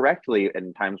very correctly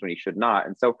in times when he should not.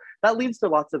 And so that leads to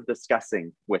lots of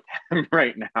discussing with him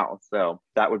right now. So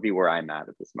that would be where I'm at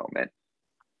this moment.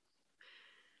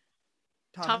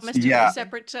 Thomas, Yeah.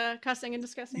 separate cussing and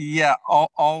discussing? Yeah,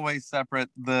 always separate.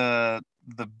 The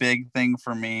big thing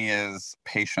for me is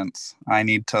patience. I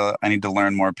need to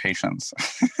learn more patience.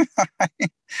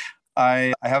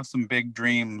 I have some big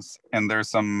dreams and there's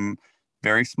some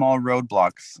very small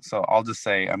roadblocks. So I'll just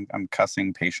say I'm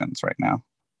cussing patience right now.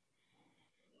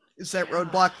 Is that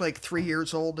roadblock like 3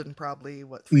 years old and probably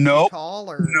what, 3 Nope. feet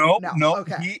tall or No.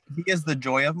 Okay. He is the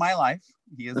joy of my life.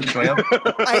 He is the joy of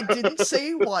I didn't say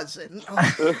he wasn't.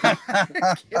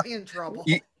 Get me in trouble.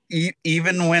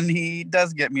 Even when he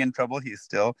does get me in trouble, he's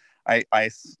still I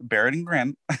bear it and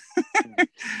grin.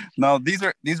 No, these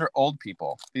are old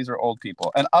people. These are old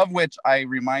people, and of which I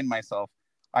remind myself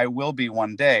I will be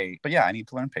one day. But yeah, I need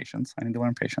to learn patience.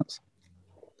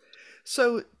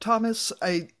 So, Thomas,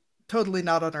 I totally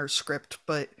not on our script,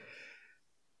 but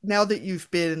now that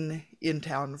you've been in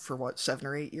town for what, 7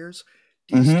 or 8 years,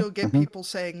 do you still get people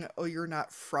saying, "Oh, you're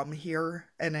not from here,"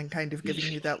 and then kind of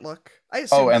giving you that look? I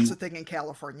assume that's a thing in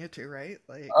California too, right?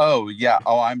 Like, oh yeah,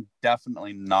 I'm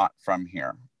definitely not from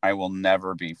here. I will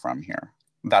never be from here.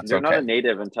 That's You're okay. not a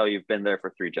native until you've been there for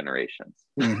 3 generations.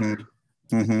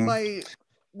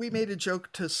 We made a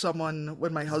joke to someone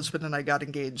when my husband and I got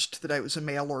engaged that I was a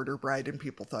mail order bride, and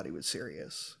people thought he was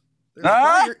serious. They're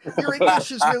like, "Oh, your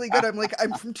English is really good." I'm like,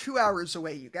 "I'm from 2 hours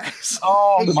away, you guys."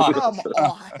 Oh Like, my come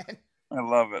on. I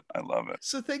love it.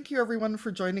 So thank you everyone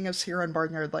for joining us here on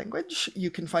Barnyard Language. You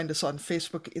can find us on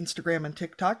Facebook, Instagram, and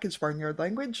TikTok as Barnyard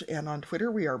Language, and on Twitter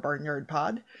we are Barnyard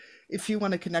Pod. If you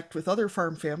want to connect with other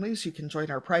farm families, you can join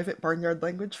our private Barnyard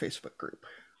Language Facebook group.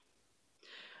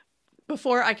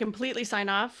 Before I completely sign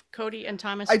off, Cody and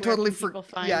Thomas, I where totally can people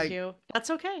find you? That's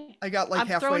okay. I got like I'm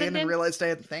halfway throwing in it and in. realized I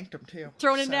hadn't thanked him too.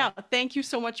 Throwing it now. Thank you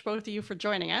so much, both of you, for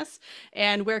joining us.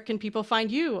 And where can people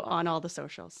find you on all the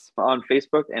socials? On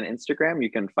Facebook and Instagram, you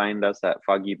can find us at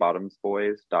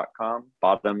foggybottomsboys.com.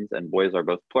 Bottoms and boys are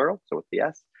both plural, so with the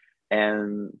S.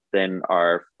 And then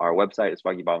our website is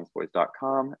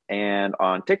foggybottomsboys.com. And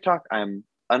on TikTok, I am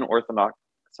unorthodox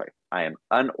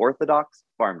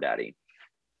farm daddy.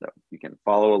 So you can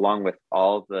follow along with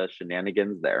all the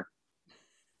shenanigans there.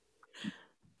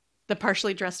 The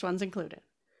partially dressed ones included.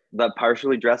 The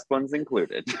partially dressed ones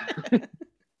included.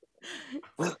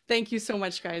 Thank you so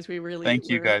much, guys. Thank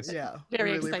you, guys. Yeah,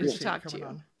 Very really excited to appreciate talk to coming you.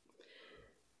 on.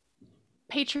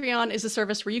 Patreon is a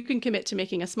service where you can commit to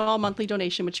making a small monthly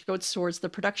donation, which goes towards the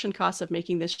production costs of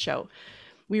making this show.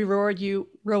 We reward you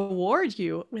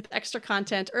with extra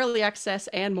content, early access,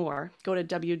 and more. Go to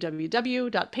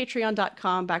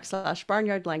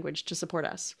www.patreon.com/barnyardlanguage to support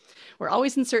us. We're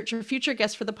always in search of future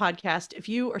guests for the podcast. If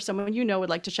you or someone you know would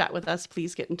like to chat with us,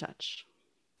 please get in touch.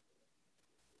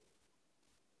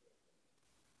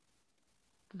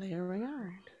 There we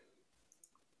are.